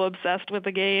are so obsessed with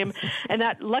the game. And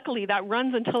luckily, that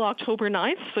runs until October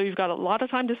 9th, so you've got a lot of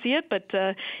time to see it, but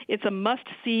it's a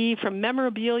must-see, from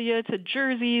memorabilia to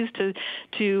jerseys to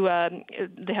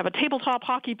they have a tabletop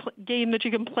hockey game that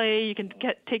you can play. You can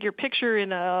take your picture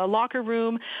in a locker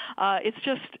room. It's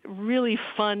just really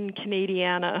fun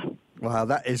Canadiana. Wow,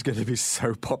 that is going to be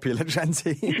so popular,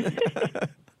 Jantine.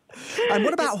 And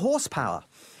what about horsepower?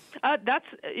 That's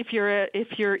if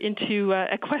you're into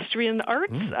equestrian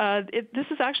arts. This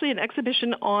is actually an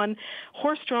exhibition on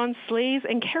horse-drawn sleighs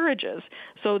and carriages.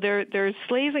 So there's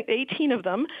sleighs, 18 of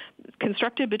them,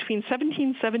 constructed between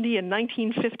 1770 and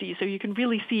 1950. So you can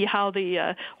really see how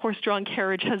the horse-drawn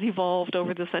carriage has evolved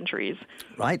over the centuries.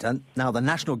 Right, and now the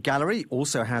National Gallery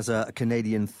also has a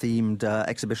Canadian-themed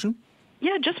exhibition.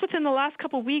 Yeah, just within the last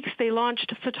couple of weeks, they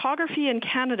launched Photography in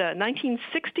Canada,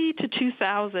 1960 to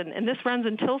 2000, and this runs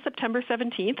until September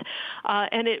 17th.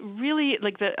 And it really,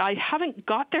 I haven't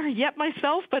got there yet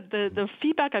myself, but the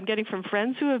feedback I'm getting from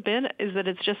friends who have been is that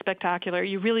it's just spectacular.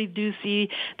 You really do see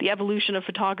the evolution of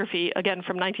photography. Again,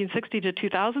 from 1960 to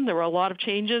 2000, there were a lot of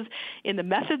changes in the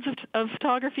methods of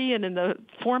photography and in the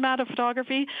format of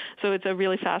photography, so it's a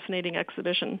really fascinating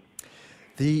exhibition.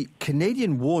 The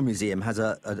Canadian War Museum has,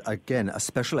 again, a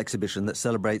special exhibition that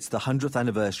celebrates the 100th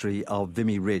anniversary of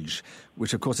Vimy Ridge,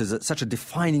 which, of course, is such a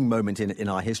defining moment in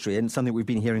our history and something we've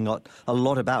been hearing a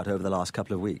lot about over the last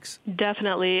couple of weeks.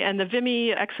 Definitely. And the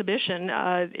Vimy exhibition,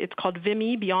 it's called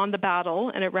Vimy Beyond the Battle,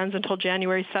 and it runs until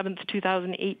January 7th,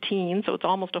 2018, so it's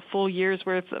almost a full year's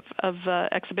worth of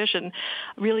exhibition,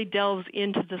 really delves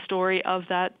into the story of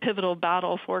that pivotal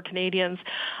battle for Canadians.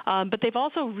 But they've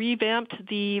also revamped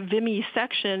the Vimy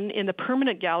section in the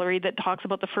permanent gallery that talks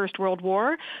about the First World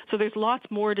War. So there's lots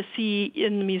more to see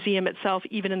in the museum itself,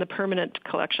 even in the permanent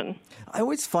collection. I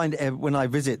always find when I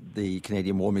visit the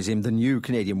Canadian War Museum, the new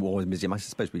Canadian War Museum, I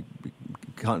suppose we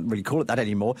can't really call it that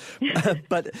anymore.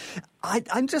 But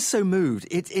I'm just so moved.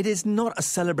 It is not a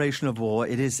celebration of war.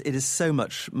 It is so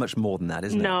much more than that,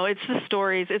 isn't it? No, it's the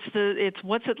stories. It's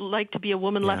what's it like to be a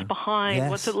woman left behind. Yes.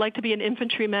 What's it like to be an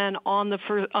infantryman on the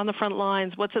front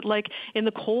lines? What's it like in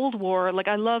the Cold War? Like,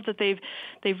 I love that they've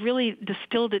really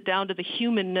distilled it down to the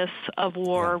humanness of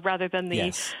war rather than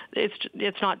the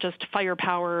it's not just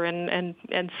firepower and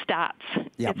stats.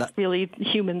 Yeah, it's really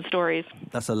human stories.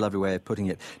 That's a lovely way of putting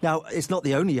it. Now, it's not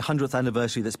the only 100th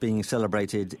anniversary that's being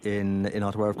celebrated in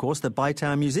Ottawa, of course. The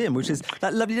Bytown Museum, which is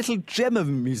that lovely little gem of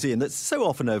a museum that's so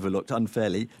often overlooked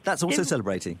unfairly, that's also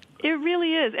celebrating. It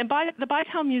really is. And the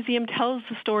Bytown Museum tells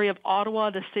the story of Ottawa,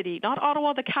 the city. Not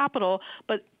Ottawa, the capital,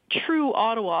 but true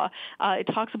Ottawa. It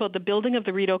talks about the building of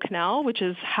the Rideau Canal, which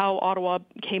is how Ottawa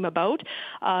came about.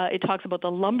 It talks about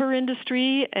the lumber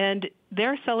industry, and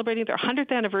they're celebrating their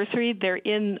 100th anniversary. They're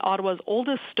in Ottawa's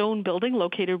oldest stone building,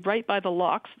 located right by the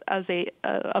locks of the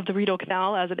Rideau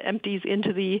Canal as it empties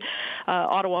into the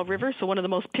Ottawa River, so one of the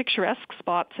most picturesque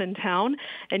spots in town.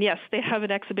 And yes, they have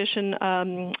an exhibition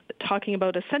talking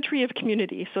about a century of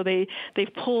community. So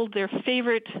they've pulled their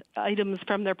favorite items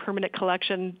from their permanent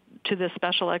collection to this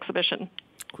special exhibition.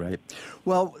 Great.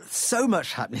 Well, so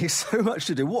much happening, so much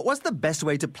to do. What's the best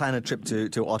way to plan a trip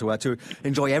to Ottawa to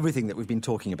enjoy everything that we've been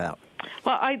talking about?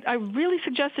 Well, I really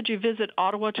suggest that you visit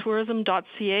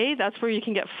ottawatourism.ca. That's where you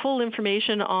can get full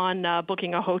information on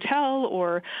booking a hotel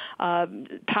or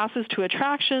passes to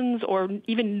attractions, or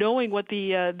even knowing what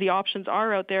the options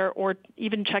are out there, or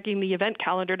even checking the event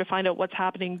calendar to find out what's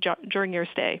happening during your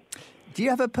stay. Do you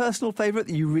have a personal favorite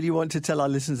that you really want to tell our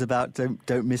listeners about?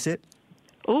 Don't miss it.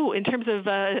 Oh, in terms of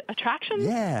attractions?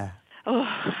 Yeah. Oh,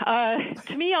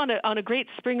 to me, on a great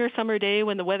spring or summer day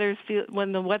when the weather's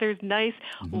nice,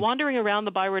 wandering around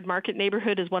the Byward Market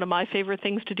neighborhood is one of my favorite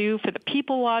things to do. For the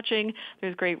people watching,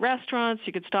 there's great restaurants.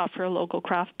 You could stop for a local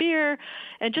craft beer,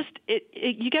 and just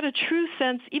you get a true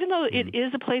sense. Even though it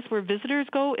is a place where visitors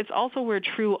go, it's also where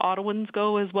true Ottawans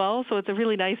go as well. So it's a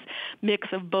really nice mix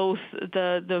of both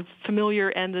the familiar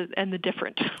and the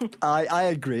different. I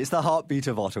agree. It's the heartbeat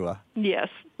of Ottawa. Yes.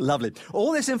 Lovely.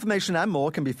 All this information and more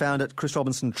can be found at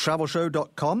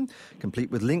chrisrobinsontravelshow.com,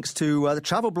 complete with links to the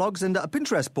travel blogs and a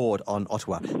Pinterest board on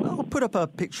Ottawa. I'll put up a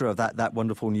picture of that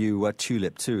wonderful new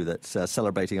tulip too that's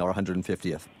celebrating our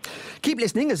 150th. Keep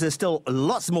listening, as there's still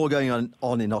lots more going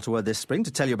on in Ottawa this spring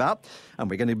to tell you about, and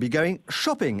we're going to be going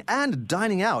shopping and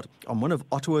dining out on one of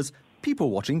Ottawa's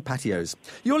people-watching patios.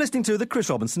 You're listening to the Chris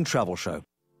Robinson Travel Show.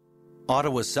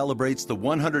 Ottawa celebrates the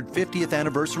 150th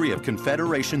anniversary of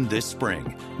Confederation this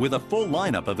spring with a full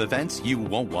lineup of events you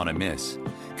won't want to miss.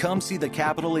 Come see the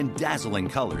capital in dazzling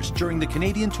colors during the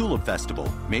Canadian Tulip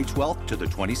Festival, May 12th to the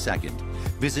 22nd.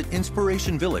 Visit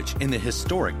Inspiration Village in the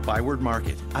historic Byward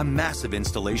Market, a massive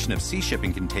installation of sea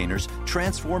shipping containers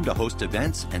transformed to host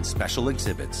events and special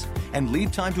exhibits. And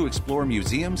leave time to explore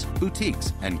museums,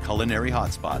 boutiques, and culinary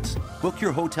hotspots. Book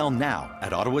your hotel now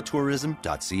at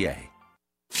ottawatourism.ca.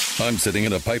 I'm sitting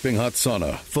in a piping hot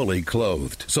sauna, fully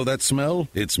clothed. So that smell,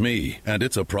 it's me, and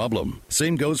it's a problem.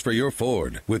 Same goes for your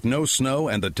Ford. With no snow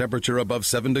and the temperature above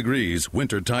 7 degrees,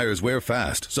 winter tires wear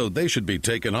fast, so they should be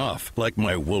taken off, like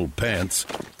my wool pants.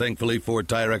 Thankfully, Ford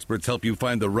tire experts help you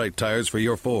find the right tires for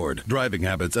your Ford, driving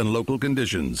habits, and local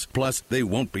conditions. Plus, they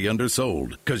won't be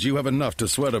undersold, because you have enough to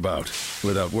sweat about,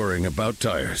 without worrying about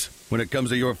tires. When it comes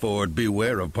to your Ford,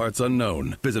 beware of parts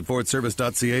unknown. Visit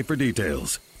fordservice.ca for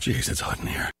details. Jeez, it's hot in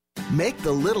here. Make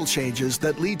the little changes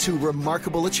that lead to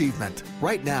remarkable achievement.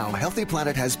 Right now, Healthy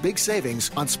Planet has big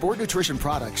savings on sport nutrition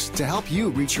products to help you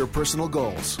reach your personal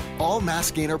goals. All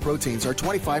mass gainer proteins are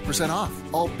 25% off.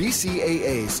 All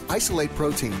BCAAs, isolate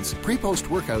proteins, pre-post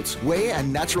workouts, whey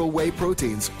and natural whey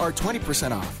proteins are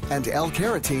 20% off. And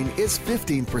L-carotene is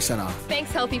 15% off.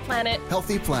 Thanks, Healthy Planet.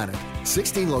 Healthy Planet.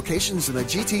 16 locations in the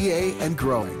GTA and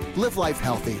growing. Live life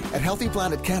healthy at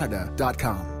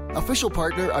healthyplanetcanada.com. Official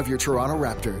partner of your Toronto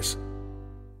Raptors.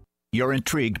 You're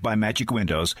intrigued by Magic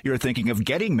Windows. You're thinking of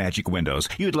getting Magic Windows.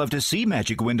 You'd love to see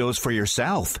Magic Windows for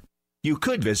yourself. You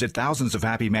could visit thousands of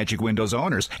happy Magic Windows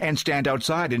owners and stand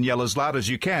outside and yell as loud as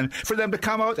you can for them to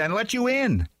come out and let you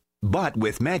in. But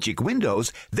with Magic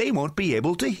Windows, they won't be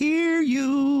able to hear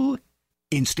you.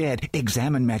 Instead,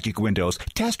 examine Magic Windows,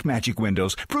 test Magic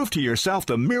Windows, prove to yourself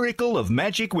the miracle of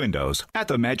Magic Windows at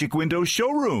the Magic Windows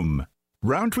Showroom.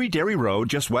 Roundtree Dairy Road,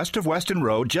 just west of Weston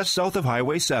Road, just south of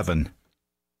Highway 7.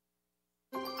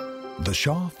 The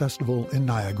Shaw Festival in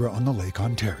Niagara-on-the-Lake,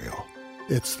 Ontario.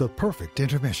 It's the perfect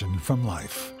intermission from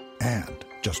life. And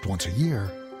just once a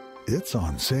year, it's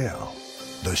on sale.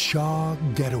 The Shaw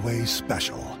Getaway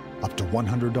Special. Up to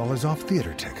 $100 off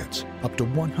theater tickets. Up to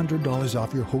 $100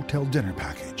 off your hotel dinner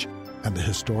package. And the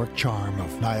historic charm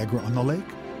of Niagara-on-the-Lake?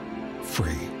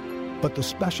 Free. But the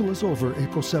special is over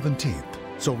April 17th,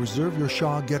 so reserve your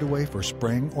Shaw getaway for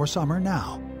spring or summer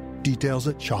now. Details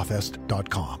at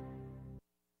shawfest.com.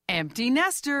 Empty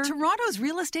nester. Toronto's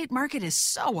real estate market is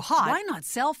so hot. Why not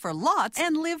sell for lots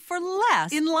and live for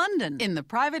less in London? In the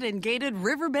private and gated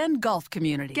Riverbend Golf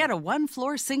Community. Get a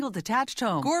one-floor single detached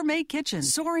home, gourmet kitchen,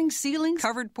 soaring ceilings,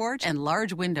 covered porch, and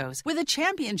large windows with a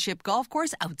championship golf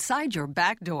course outside your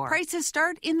back door. Prices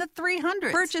start in the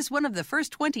 $300s. Purchase one of the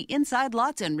first 20 inside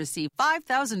lots and receive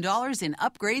 $5,000 in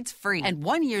upgrades free and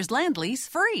 1 year's land lease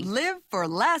free. Live for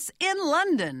less in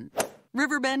London.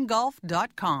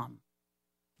 RiverbendGolf.com.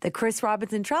 The Chris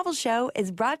Robinson Travel Show is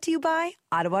brought to you by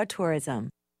Ottawa Tourism.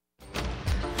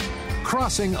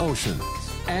 Crossing oceans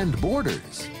and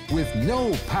borders with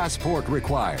no passport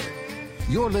required.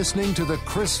 You're listening to the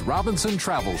Chris Robinson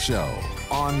Travel Show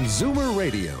on Zoomer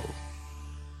Radio.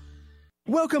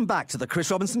 Welcome back to the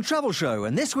Chris Robinson Travel Show,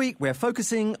 and this week we're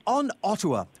focusing on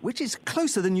Ottawa, which is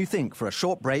closer than you think for a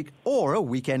short break or a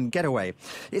weekend getaway.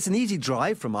 It's an easy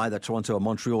drive from either Toronto or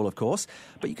Montreal, of course,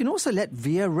 but you can also let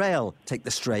Via Rail take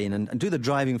the strain and do the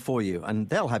driving for you, and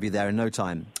they'll have you there in no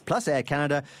time. Plus, Air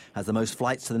Canada has the most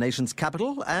flights to the nation's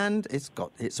capital, and it's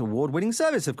got its award-winning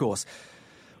service, of course.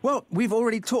 Well, we've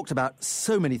already talked about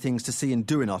so many things to see and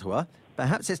do in Ottawa.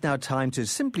 Perhaps it's now time to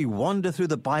simply wander through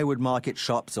the Bywood Market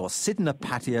shops or sit in a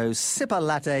patio, sip a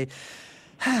latte,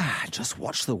 just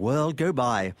watch the world go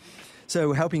by.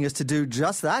 So helping us to do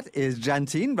just that is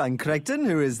Jantine Van Kregten,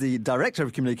 who is the Director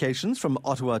of Communications from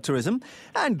Ottawa Tourism.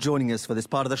 And joining us for this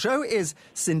part of the show is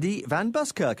Cindy Van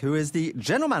Buskirk, who is the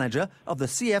General Manager of the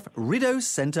CF Rideau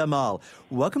Centre Mall.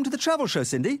 Welcome to the Travel Show,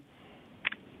 Cindy.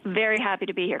 Very happy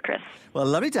to be here, Chris. Well,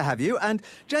 lovely to have you. And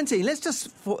Jantine, let's just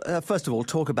first of all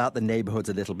talk about the neighbourhoods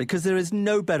a little, because there is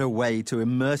no better way to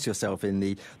immerse yourself in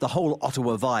the whole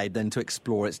Ottawa vibe than to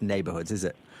explore its neighbourhoods, is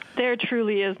it? There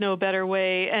truly is no better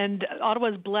way, and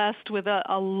Ottawa's blessed with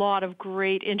a lot of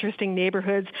great, interesting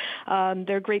neighborhoods.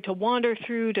 They're great to wander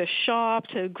through, to shop,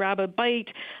 to grab a bite.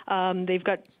 They've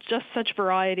got just such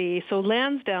variety. So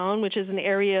Lansdowne, which is an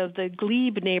area of the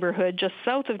Glebe neighborhood just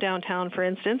south of downtown, for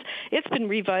instance, it's been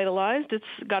revitalized. It's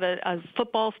got a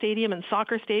football stadium and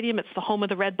soccer stadium. It's the home of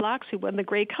the Red Blacks, who won the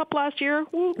Grey Cup last year.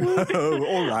 Oh,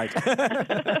 all right.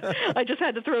 I just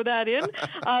had to throw that in.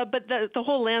 But the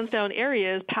whole Lansdowne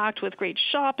area is packed with great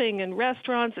shopping and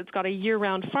restaurants. It's got a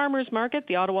year-round farmers market,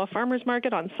 the Ottawa Farmers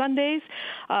Market on Sundays.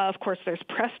 Of course, there's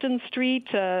Preston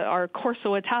Street, our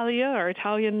Corso Italia, our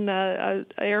Italian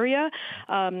area,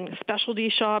 specialty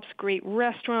shops, great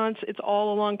restaurants. It's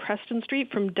all along Preston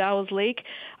Street from Dow's Lake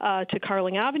to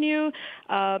Carling Avenue.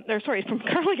 From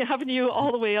Carling Avenue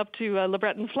all the way up to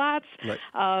LeBreton Flats. Right.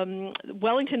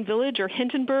 Wellington Village, or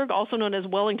Hintonburg, also known as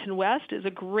Wellington West, is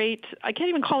a great, I can't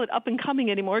even call it up and coming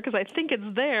anymore because I think it's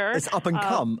there. It's up and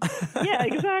come. Yeah,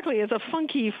 exactly. It's a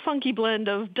funky blend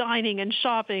of dining and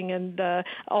shopping, and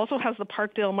also has the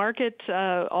Parkdale Market,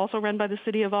 also run by the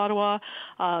City of Ottawa.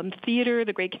 Theatre,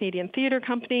 the Great Canadian Theatre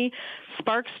Company.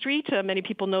 Spark Street, many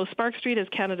people know Spark Street as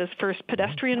Canada's first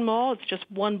pedestrian mall. It's just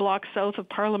 1 block south of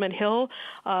Parliament Hill.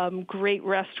 Great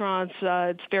restaurants.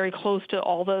 It's very close to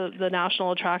all the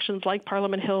national attractions like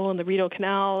Parliament Hill and the Rideau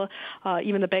Canal,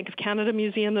 even the Bank of Canada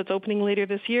Museum that's opening later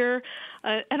this year.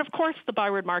 And of course, the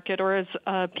Bywood Market, or as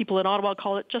people in Ottawa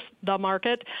call it, just the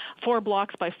market. 4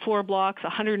 blocks by 4 blocks,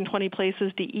 120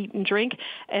 places to eat and drink.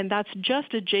 And that's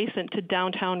just adjacent to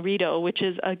downtown Rideau, which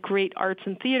is a great arts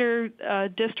and theater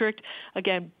district.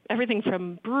 Again, everything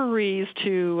from breweries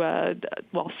to,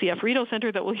 CF Rideau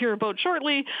Centre that we'll hear about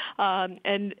shortly,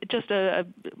 and just a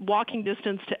walking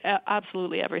distance to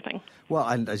absolutely everything. Well,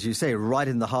 and as you say, right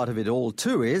in the heart of it all,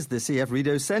 too, is the CF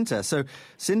Rideau Centre. So,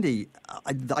 Cindy,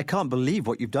 I can't believe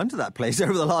what you've done to that place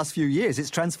over the last few years. It's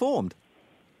transformed.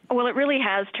 Well, it really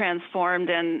has transformed,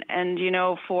 and you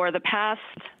know, for the past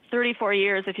 34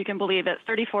 years, if you can believe it,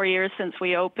 34 years since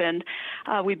we opened,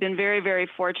 we've been very, very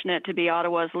fortunate to be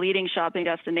Ottawa's leading shopping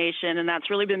destination, and that's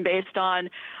really been based on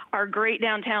our great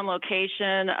downtown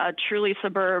location, a truly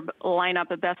suburb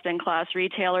lineup of best-in-class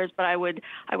retailers. But I would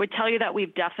tell you that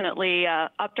we've definitely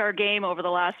upped our game over the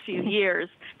last few years.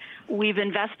 We've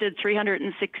invested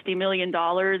 $360 million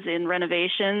in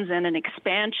renovations and an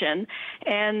expansion.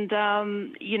 And,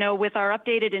 with our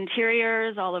updated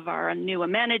interiors, all of our new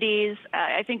amenities,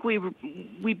 I think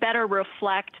we better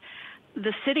reflect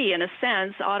the city, in a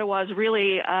sense. Ottawa is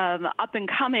really up and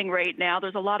coming right now.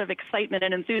 There's a lot of excitement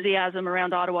and enthusiasm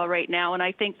around Ottawa right now, and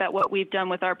I think that what we've done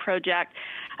with our project,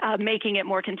 making it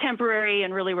more contemporary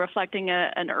and really reflecting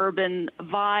an urban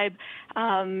vibe,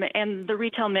 and the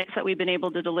retail mix that we've been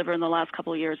able to deliver in the last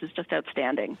couple of years is just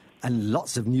outstanding. And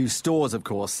lots of new stores, of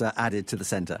course, added to the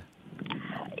centre.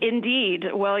 Indeed.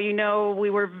 Well, we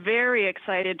were very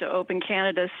excited to open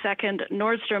Canada's second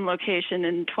Nordstrom location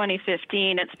in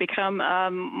 2015. It's become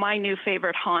my new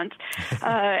favorite haunt.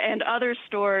 And other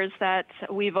stores that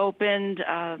we've opened,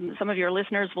 some of your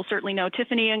listeners will certainly know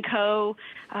Tiffany & Co.,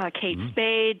 Kate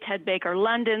Spade, Ted Baker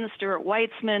London, Stuart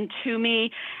Weitzman,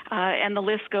 Toomey, and the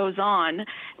list goes on.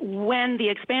 When the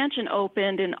expansion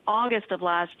opened in August of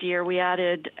last year, we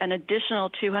added an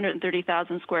additional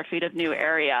 230,000 square feet of new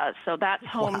area. So that's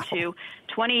home to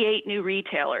 28 new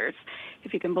retailers,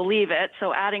 if you can believe it.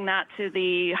 So adding that to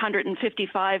the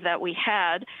 155 that we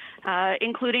had,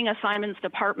 including a Simon's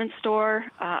department store,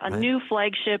 a new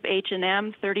flagship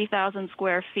H&M, 30,000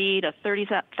 square feet, a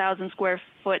 30,000 square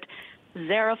foot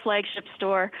Zara flagship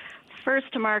store, first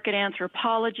to market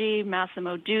Anthropologie,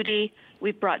 Massimo Dutti.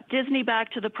 We've brought Disney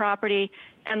back to the property,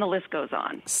 and the list goes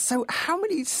on. So how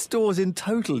many stores in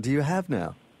total do you have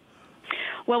now?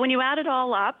 Well, when you add it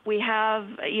all up, we have,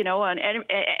 on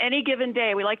any given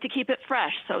day, we like to keep it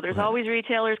fresh. So there's always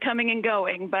retailers coming and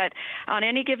going. But on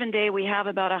any given day, we have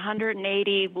about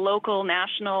 180 local,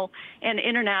 national, and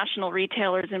international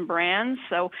retailers and brands.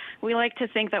 So we like to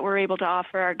think that we're able to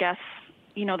offer our guests,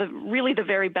 the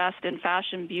very best in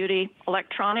fashion, beauty,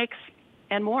 electronics,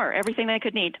 and more, everything they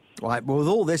could need. Right. Well, with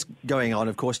all this going on,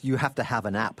 of course, you have to have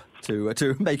an app to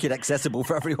make it accessible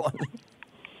for everyone.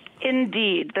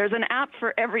 Indeed. There's an app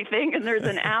for everything, and there's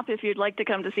an app if you'd like to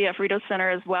come to CF Rideau Centre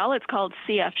as well. It's called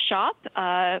CF Shop.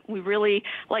 We really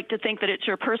like to think that it's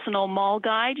your personal mall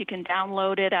guide. You can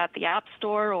download it at the App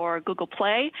Store or Google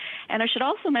Play. And I should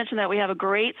also mention that we have a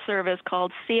great service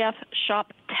called CF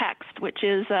Shop Text, which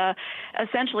is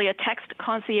essentially a text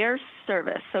concierge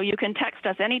service. So you can text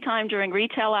us anytime during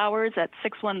retail hours at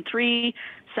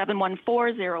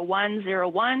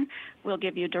 613-714-0101. We'll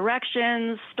give you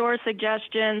directions, store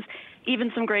suggestions,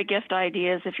 even some great gift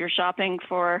ideas if you're shopping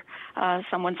for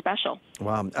someone special.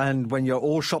 Wow. And when you're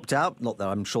all shopped out, not that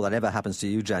I'm sure that ever happens to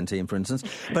you, Jantine, for instance,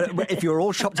 but if you're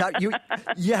all shopped out, you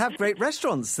have great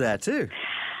restaurants there too.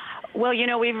 Well,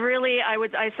 we've really,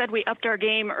 I said we upped our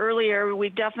game earlier.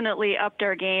 We've definitely upped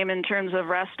our game in terms of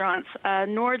restaurants.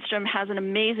 Nordstrom has an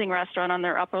amazing restaurant on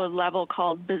their upper level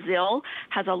called Basil,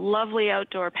 has a lovely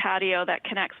outdoor patio that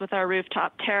connects with our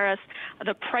rooftop terrace.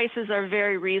 The prices are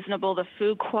very reasonable. The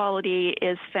food quality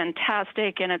is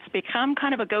fantastic, and it's become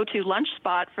kind of a go-to lunch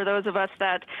spot for those of us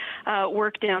that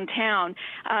work downtown.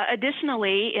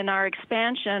 Additionally, in our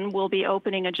expansion, we'll be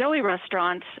opening a Joey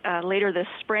restaurant later this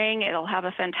spring. It'll have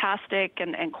a fantastic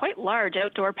and quite large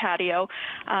outdoor patio.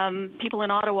 People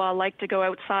in Ottawa like to go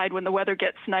outside when the weather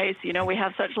gets nice. We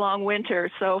have such long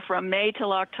winters, so from May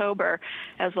till October,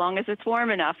 as long as it's warm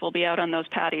enough, we'll be out on those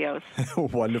patios.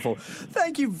 Wonderful.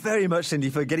 Thank you very much, Cindy,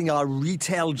 for getting our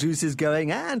retail juices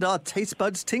going and our taste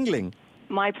buds tingling.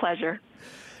 My pleasure.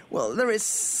 Well, there is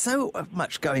so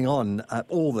much going on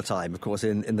all the time, of course,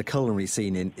 in the culinary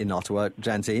scene in Ottawa.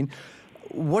 Jantine,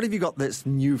 what have you got that's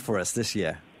new for us this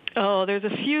year? Oh, there's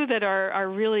a few that are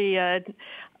really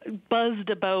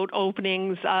buzzed about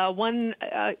openings. One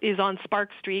is on Spark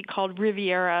Street called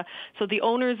Riviera. So the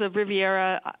owners of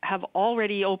Riviera have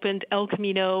already opened El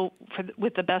Camino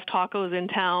with the best tacos in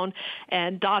town,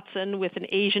 and Dotson with an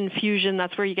Asian fusion.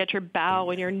 That's where you get your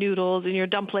bao and your noodles and your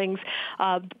dumplings.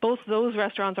 Both those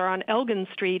restaurants are on Elgin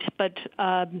Street, but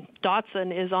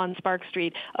Dotson is on Spark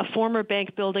Street. A former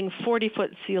bank building,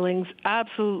 40-foot ceilings,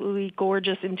 absolutely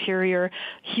gorgeous interior,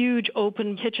 huge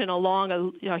open kitchen along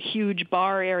a huge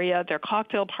bar area. Their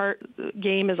cocktail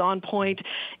game is on point.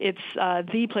 It's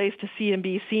the place to see and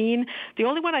be seen. The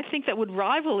only one I think that would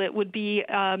rival it would be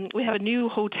we have a new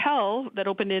hotel that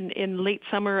opened in late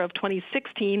summer of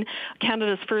 2016,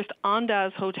 Canada's first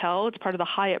Andaz hotel. It's part of the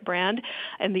Hyatt brand.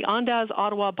 And the Andaz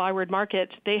Ottawa Byward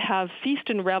Market, they have Feast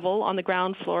and Revel on the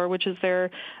ground floor, which is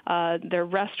their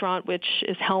restaurant, which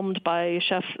is helmed by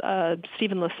Chef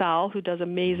Stephen LaSalle, who does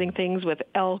amazing things with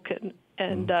elk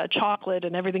and chocolate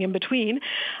and everything in between.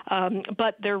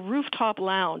 But their rooftop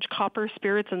lounge, Copper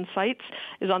Spirits and Sights,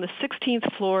 is on the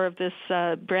 16th floor of this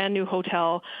brand new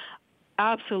hotel.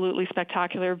 absolutely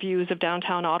spectacular views of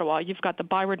downtown Ottawa. You've got the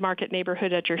Byward Market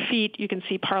neighborhood at your feet. You can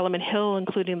see Parliament Hill,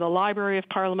 including the Library of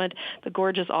Parliament, the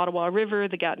gorgeous Ottawa River,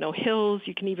 the Gatineau Hills.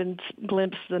 You can even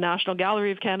glimpse the National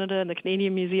Gallery of Canada and the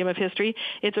Canadian Museum of History.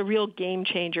 It's a real game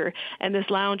changer. And this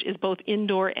lounge is both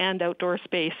indoor and outdoor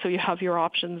space, so you have your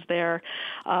options there.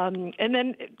 And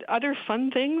then other fun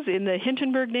things in the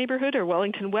Hintonburg neighborhood or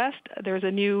Wellington West, there's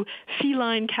a new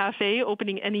feline cafe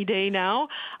opening any day now.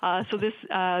 So this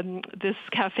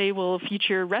cafe will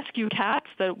feature rescue cats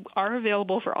that are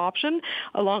available for option,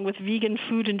 along with vegan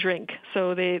food and drink.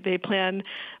 So they plan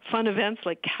fun events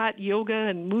like cat yoga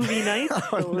and movie nights.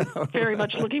 We're very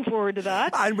much looking forward to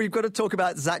that. And we've got to talk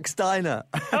about Zach's Diner.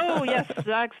 Oh, yes,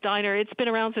 Zach's Diner. It's been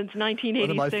around since 1986.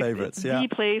 One of my favorites, yeah. The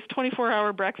place,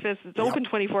 24-hour breakfast. It's open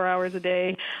 24 hours a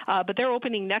day. But they're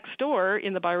opening next door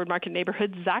in the Byward Market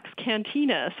neighborhood, Zach's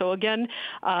Cantina. So again,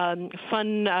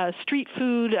 fun street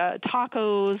food,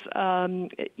 tacos,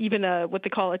 even what they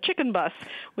call a chicken bus,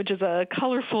 which is a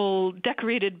colorful,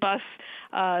 decorated bus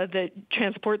that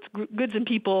transports goods and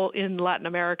people in Latin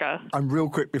America. And real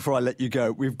quick before I let you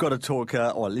go, we've got to talk,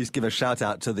 or at least give a shout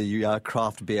out to the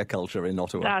craft beer culture in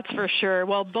Ottawa. That's for sure.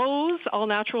 Well, Bose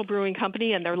All-Natural Brewing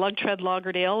Company and their Lugtread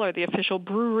Lagered Ale are the official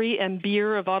brewery and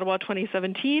beer of Ottawa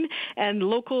 2017. And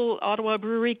local Ottawa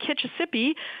brewery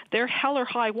Kitchissippi, their Heller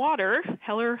High Water,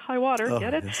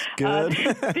 get it? That's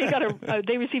good.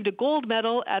 They received a gold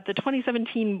medal at the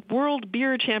 2017 World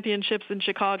Beer Championships in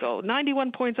Chicago.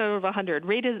 91 points out of 100,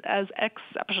 rated as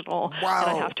exceptional. Wow.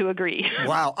 And I have to agree.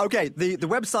 Wow. Okay, the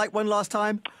website one last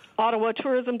time?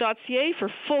 OttawaTourism.ca for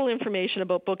full information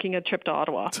about booking a trip to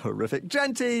Ottawa. Terrific.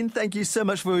 Jantine, thank you so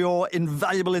much for your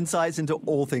invaluable insights into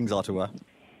all things Ottawa.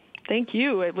 Thank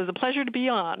you. It was a pleasure to be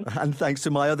on. And thanks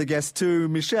to my other guests too,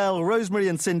 Michelle, Rosemary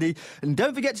and Cindy. And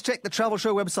don't forget to check the Travel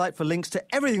Show website for links to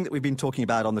everything that we've been talking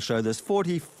about on the show. There's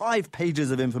 45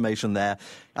 pages of information there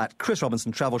at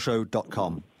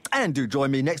chrisrobinsontravelshow.com. And do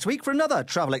join me next week for another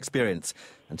travel experience.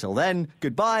 Until then,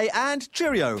 goodbye and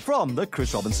cheerio from the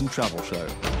Chris Robinson Travel Show.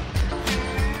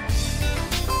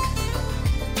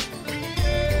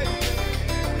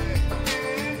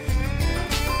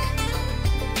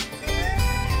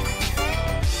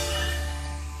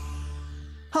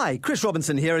 Hi, Chris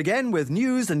Robinson here again with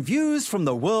news and views from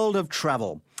the world of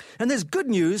travel. And there's good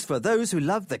news for those who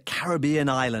love the Caribbean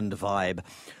island vibe.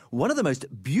 One of the most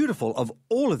beautiful of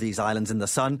all of these islands in the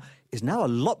sun is now a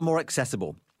lot more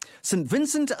accessible. St.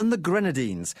 Vincent and the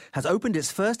Grenadines has opened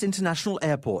its first international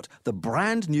airport, the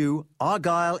brand new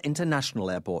Argyle International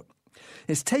Airport.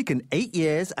 It's taken 8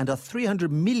 years and a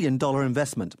 $300 million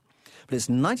investment. But its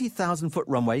 90,000-foot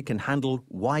runway can handle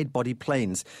wide-body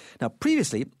planes. Now,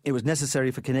 previously, it was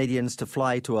necessary for Canadians to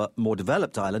fly to a more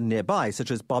developed island nearby, such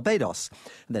as Barbados,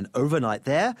 and then overnight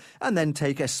there, and then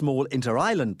take a small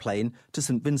inter-island plane to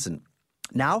St. Vincent.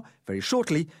 Now, very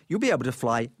shortly, you'll be able to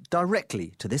fly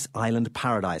directly to this island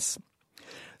paradise.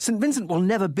 St. Vincent will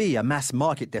never be a mass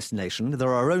market destination.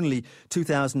 There are only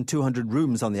 2,200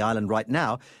 rooms on the island right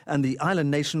now, and the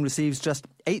island nation receives just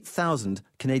 8,000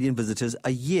 Canadian visitors a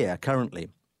year currently.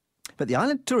 But the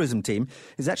island tourism team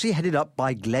is actually headed up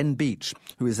by Glenn Beach,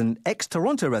 who is an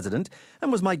ex-Toronto resident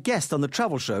and was my guest on the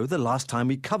travel show the last time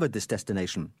we covered this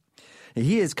destination.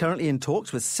 He is currently in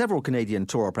talks with several Canadian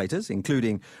tour operators,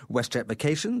 including WestJet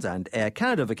Vacations and Air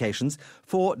Canada Vacations,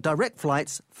 for direct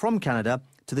flights from Canada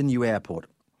to the new airport.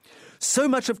 So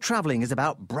much of travelling is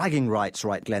about bragging rights,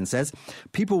 right, Glenn says.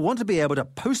 People want to be able to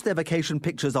post their vacation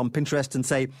pictures on Pinterest and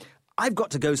say, I've got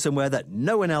to go somewhere that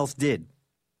no one else did.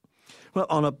 Well,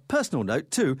 on a personal note,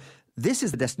 too, this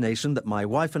is the destination that my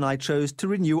wife and I chose to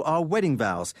renew our wedding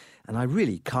vows, and I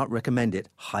really can't recommend it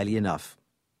highly enough.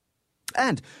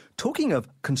 And talking of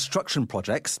construction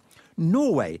projects,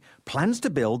 Norway plans to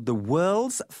build the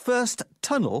world's first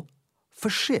tunnel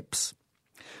for ships.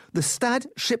 The Stad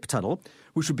Ship Tunnel,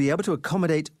 which would be able to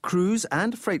accommodate cruise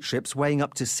and freight ships weighing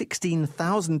up to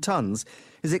 16,000 tonnes,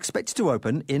 is expected to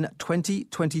open in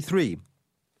 2023.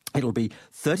 It'll be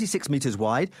 36 metres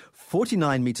wide,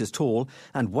 49 metres tall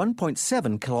and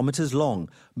 1.7 kilometres long,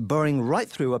 burrowing right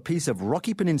through a piece of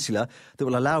rocky peninsula that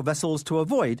will allow vessels to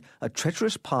avoid a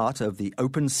treacherous part of the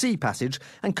open sea passage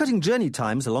and cutting journey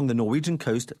times along the Norwegian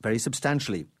coast very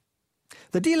substantially.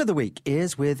 The deal of the week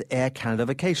is with Air Canada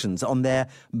Vacations on their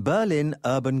Berlin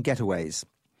Urban Getaways.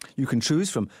 You can choose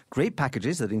from great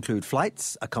packages that include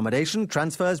flights, accommodation,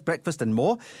 transfers, breakfast and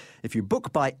more. If you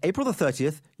book by April the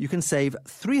 30th, you can save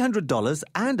 $300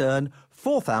 and earn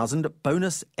 4,000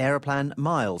 bonus Aeroplan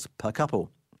miles per couple.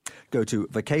 Go to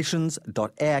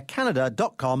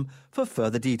vacations.aircanada.com for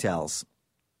further details.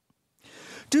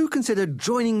 do consider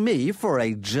joining me for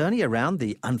a journey around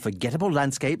the unforgettable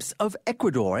landscapes of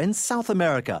Ecuador in South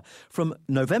America from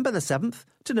November the 7th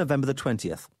to November the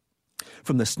 20th.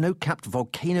 From the snow-capped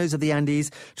volcanoes of the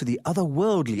Andes to the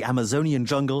otherworldly Amazonian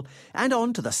jungle and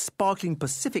on to the sparkling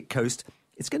Pacific coast,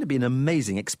 it's going to be an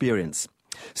amazing experience.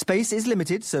 Space is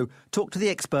limited, so talk to the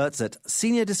experts at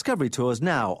Senior Discovery Tours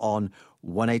now on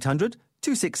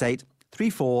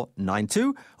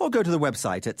 1-800-268-3492 or go to the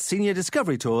website at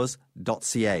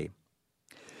seniordiscoverytours.ca.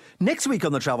 Next week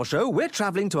on The Travel Show, we're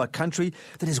travelling to a country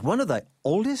that is one of the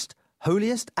oldest,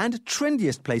 holiest and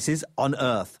trendiest places on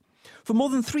Earth. For more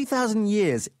than 3,000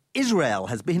 years, Israel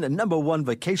has been a number one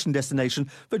vacation destination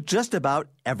for just about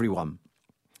everyone.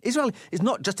 Israel is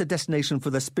not just a destination for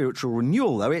the spiritual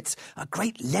renewal, though. It's a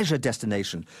great leisure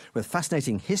destination with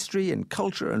fascinating history and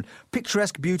culture and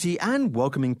picturesque beauty and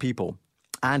welcoming people.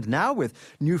 And now, with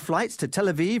new flights to Tel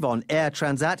Aviv on Air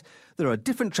Transat, there are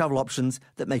different travel options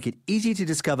that make it easy to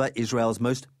discover Israel's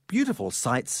most beautiful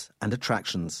sights and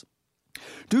attractions.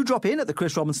 Do drop in at the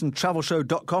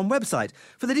chrisrobinsontravelshow.com website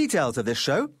for the details of this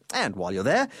show. And while you're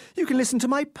there, you can listen to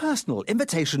my personal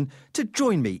invitation to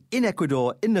join me in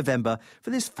Ecuador in November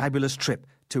for this fabulous trip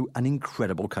to an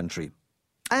incredible country.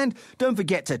 And don't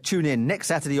forget to tune in next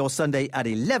Saturday or Sunday at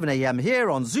 11 a.m. here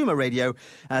on Zuma Radio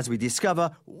as we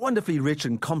discover wonderfully rich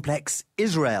and complex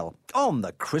Israel on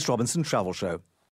the Chris Robinson Travel Show.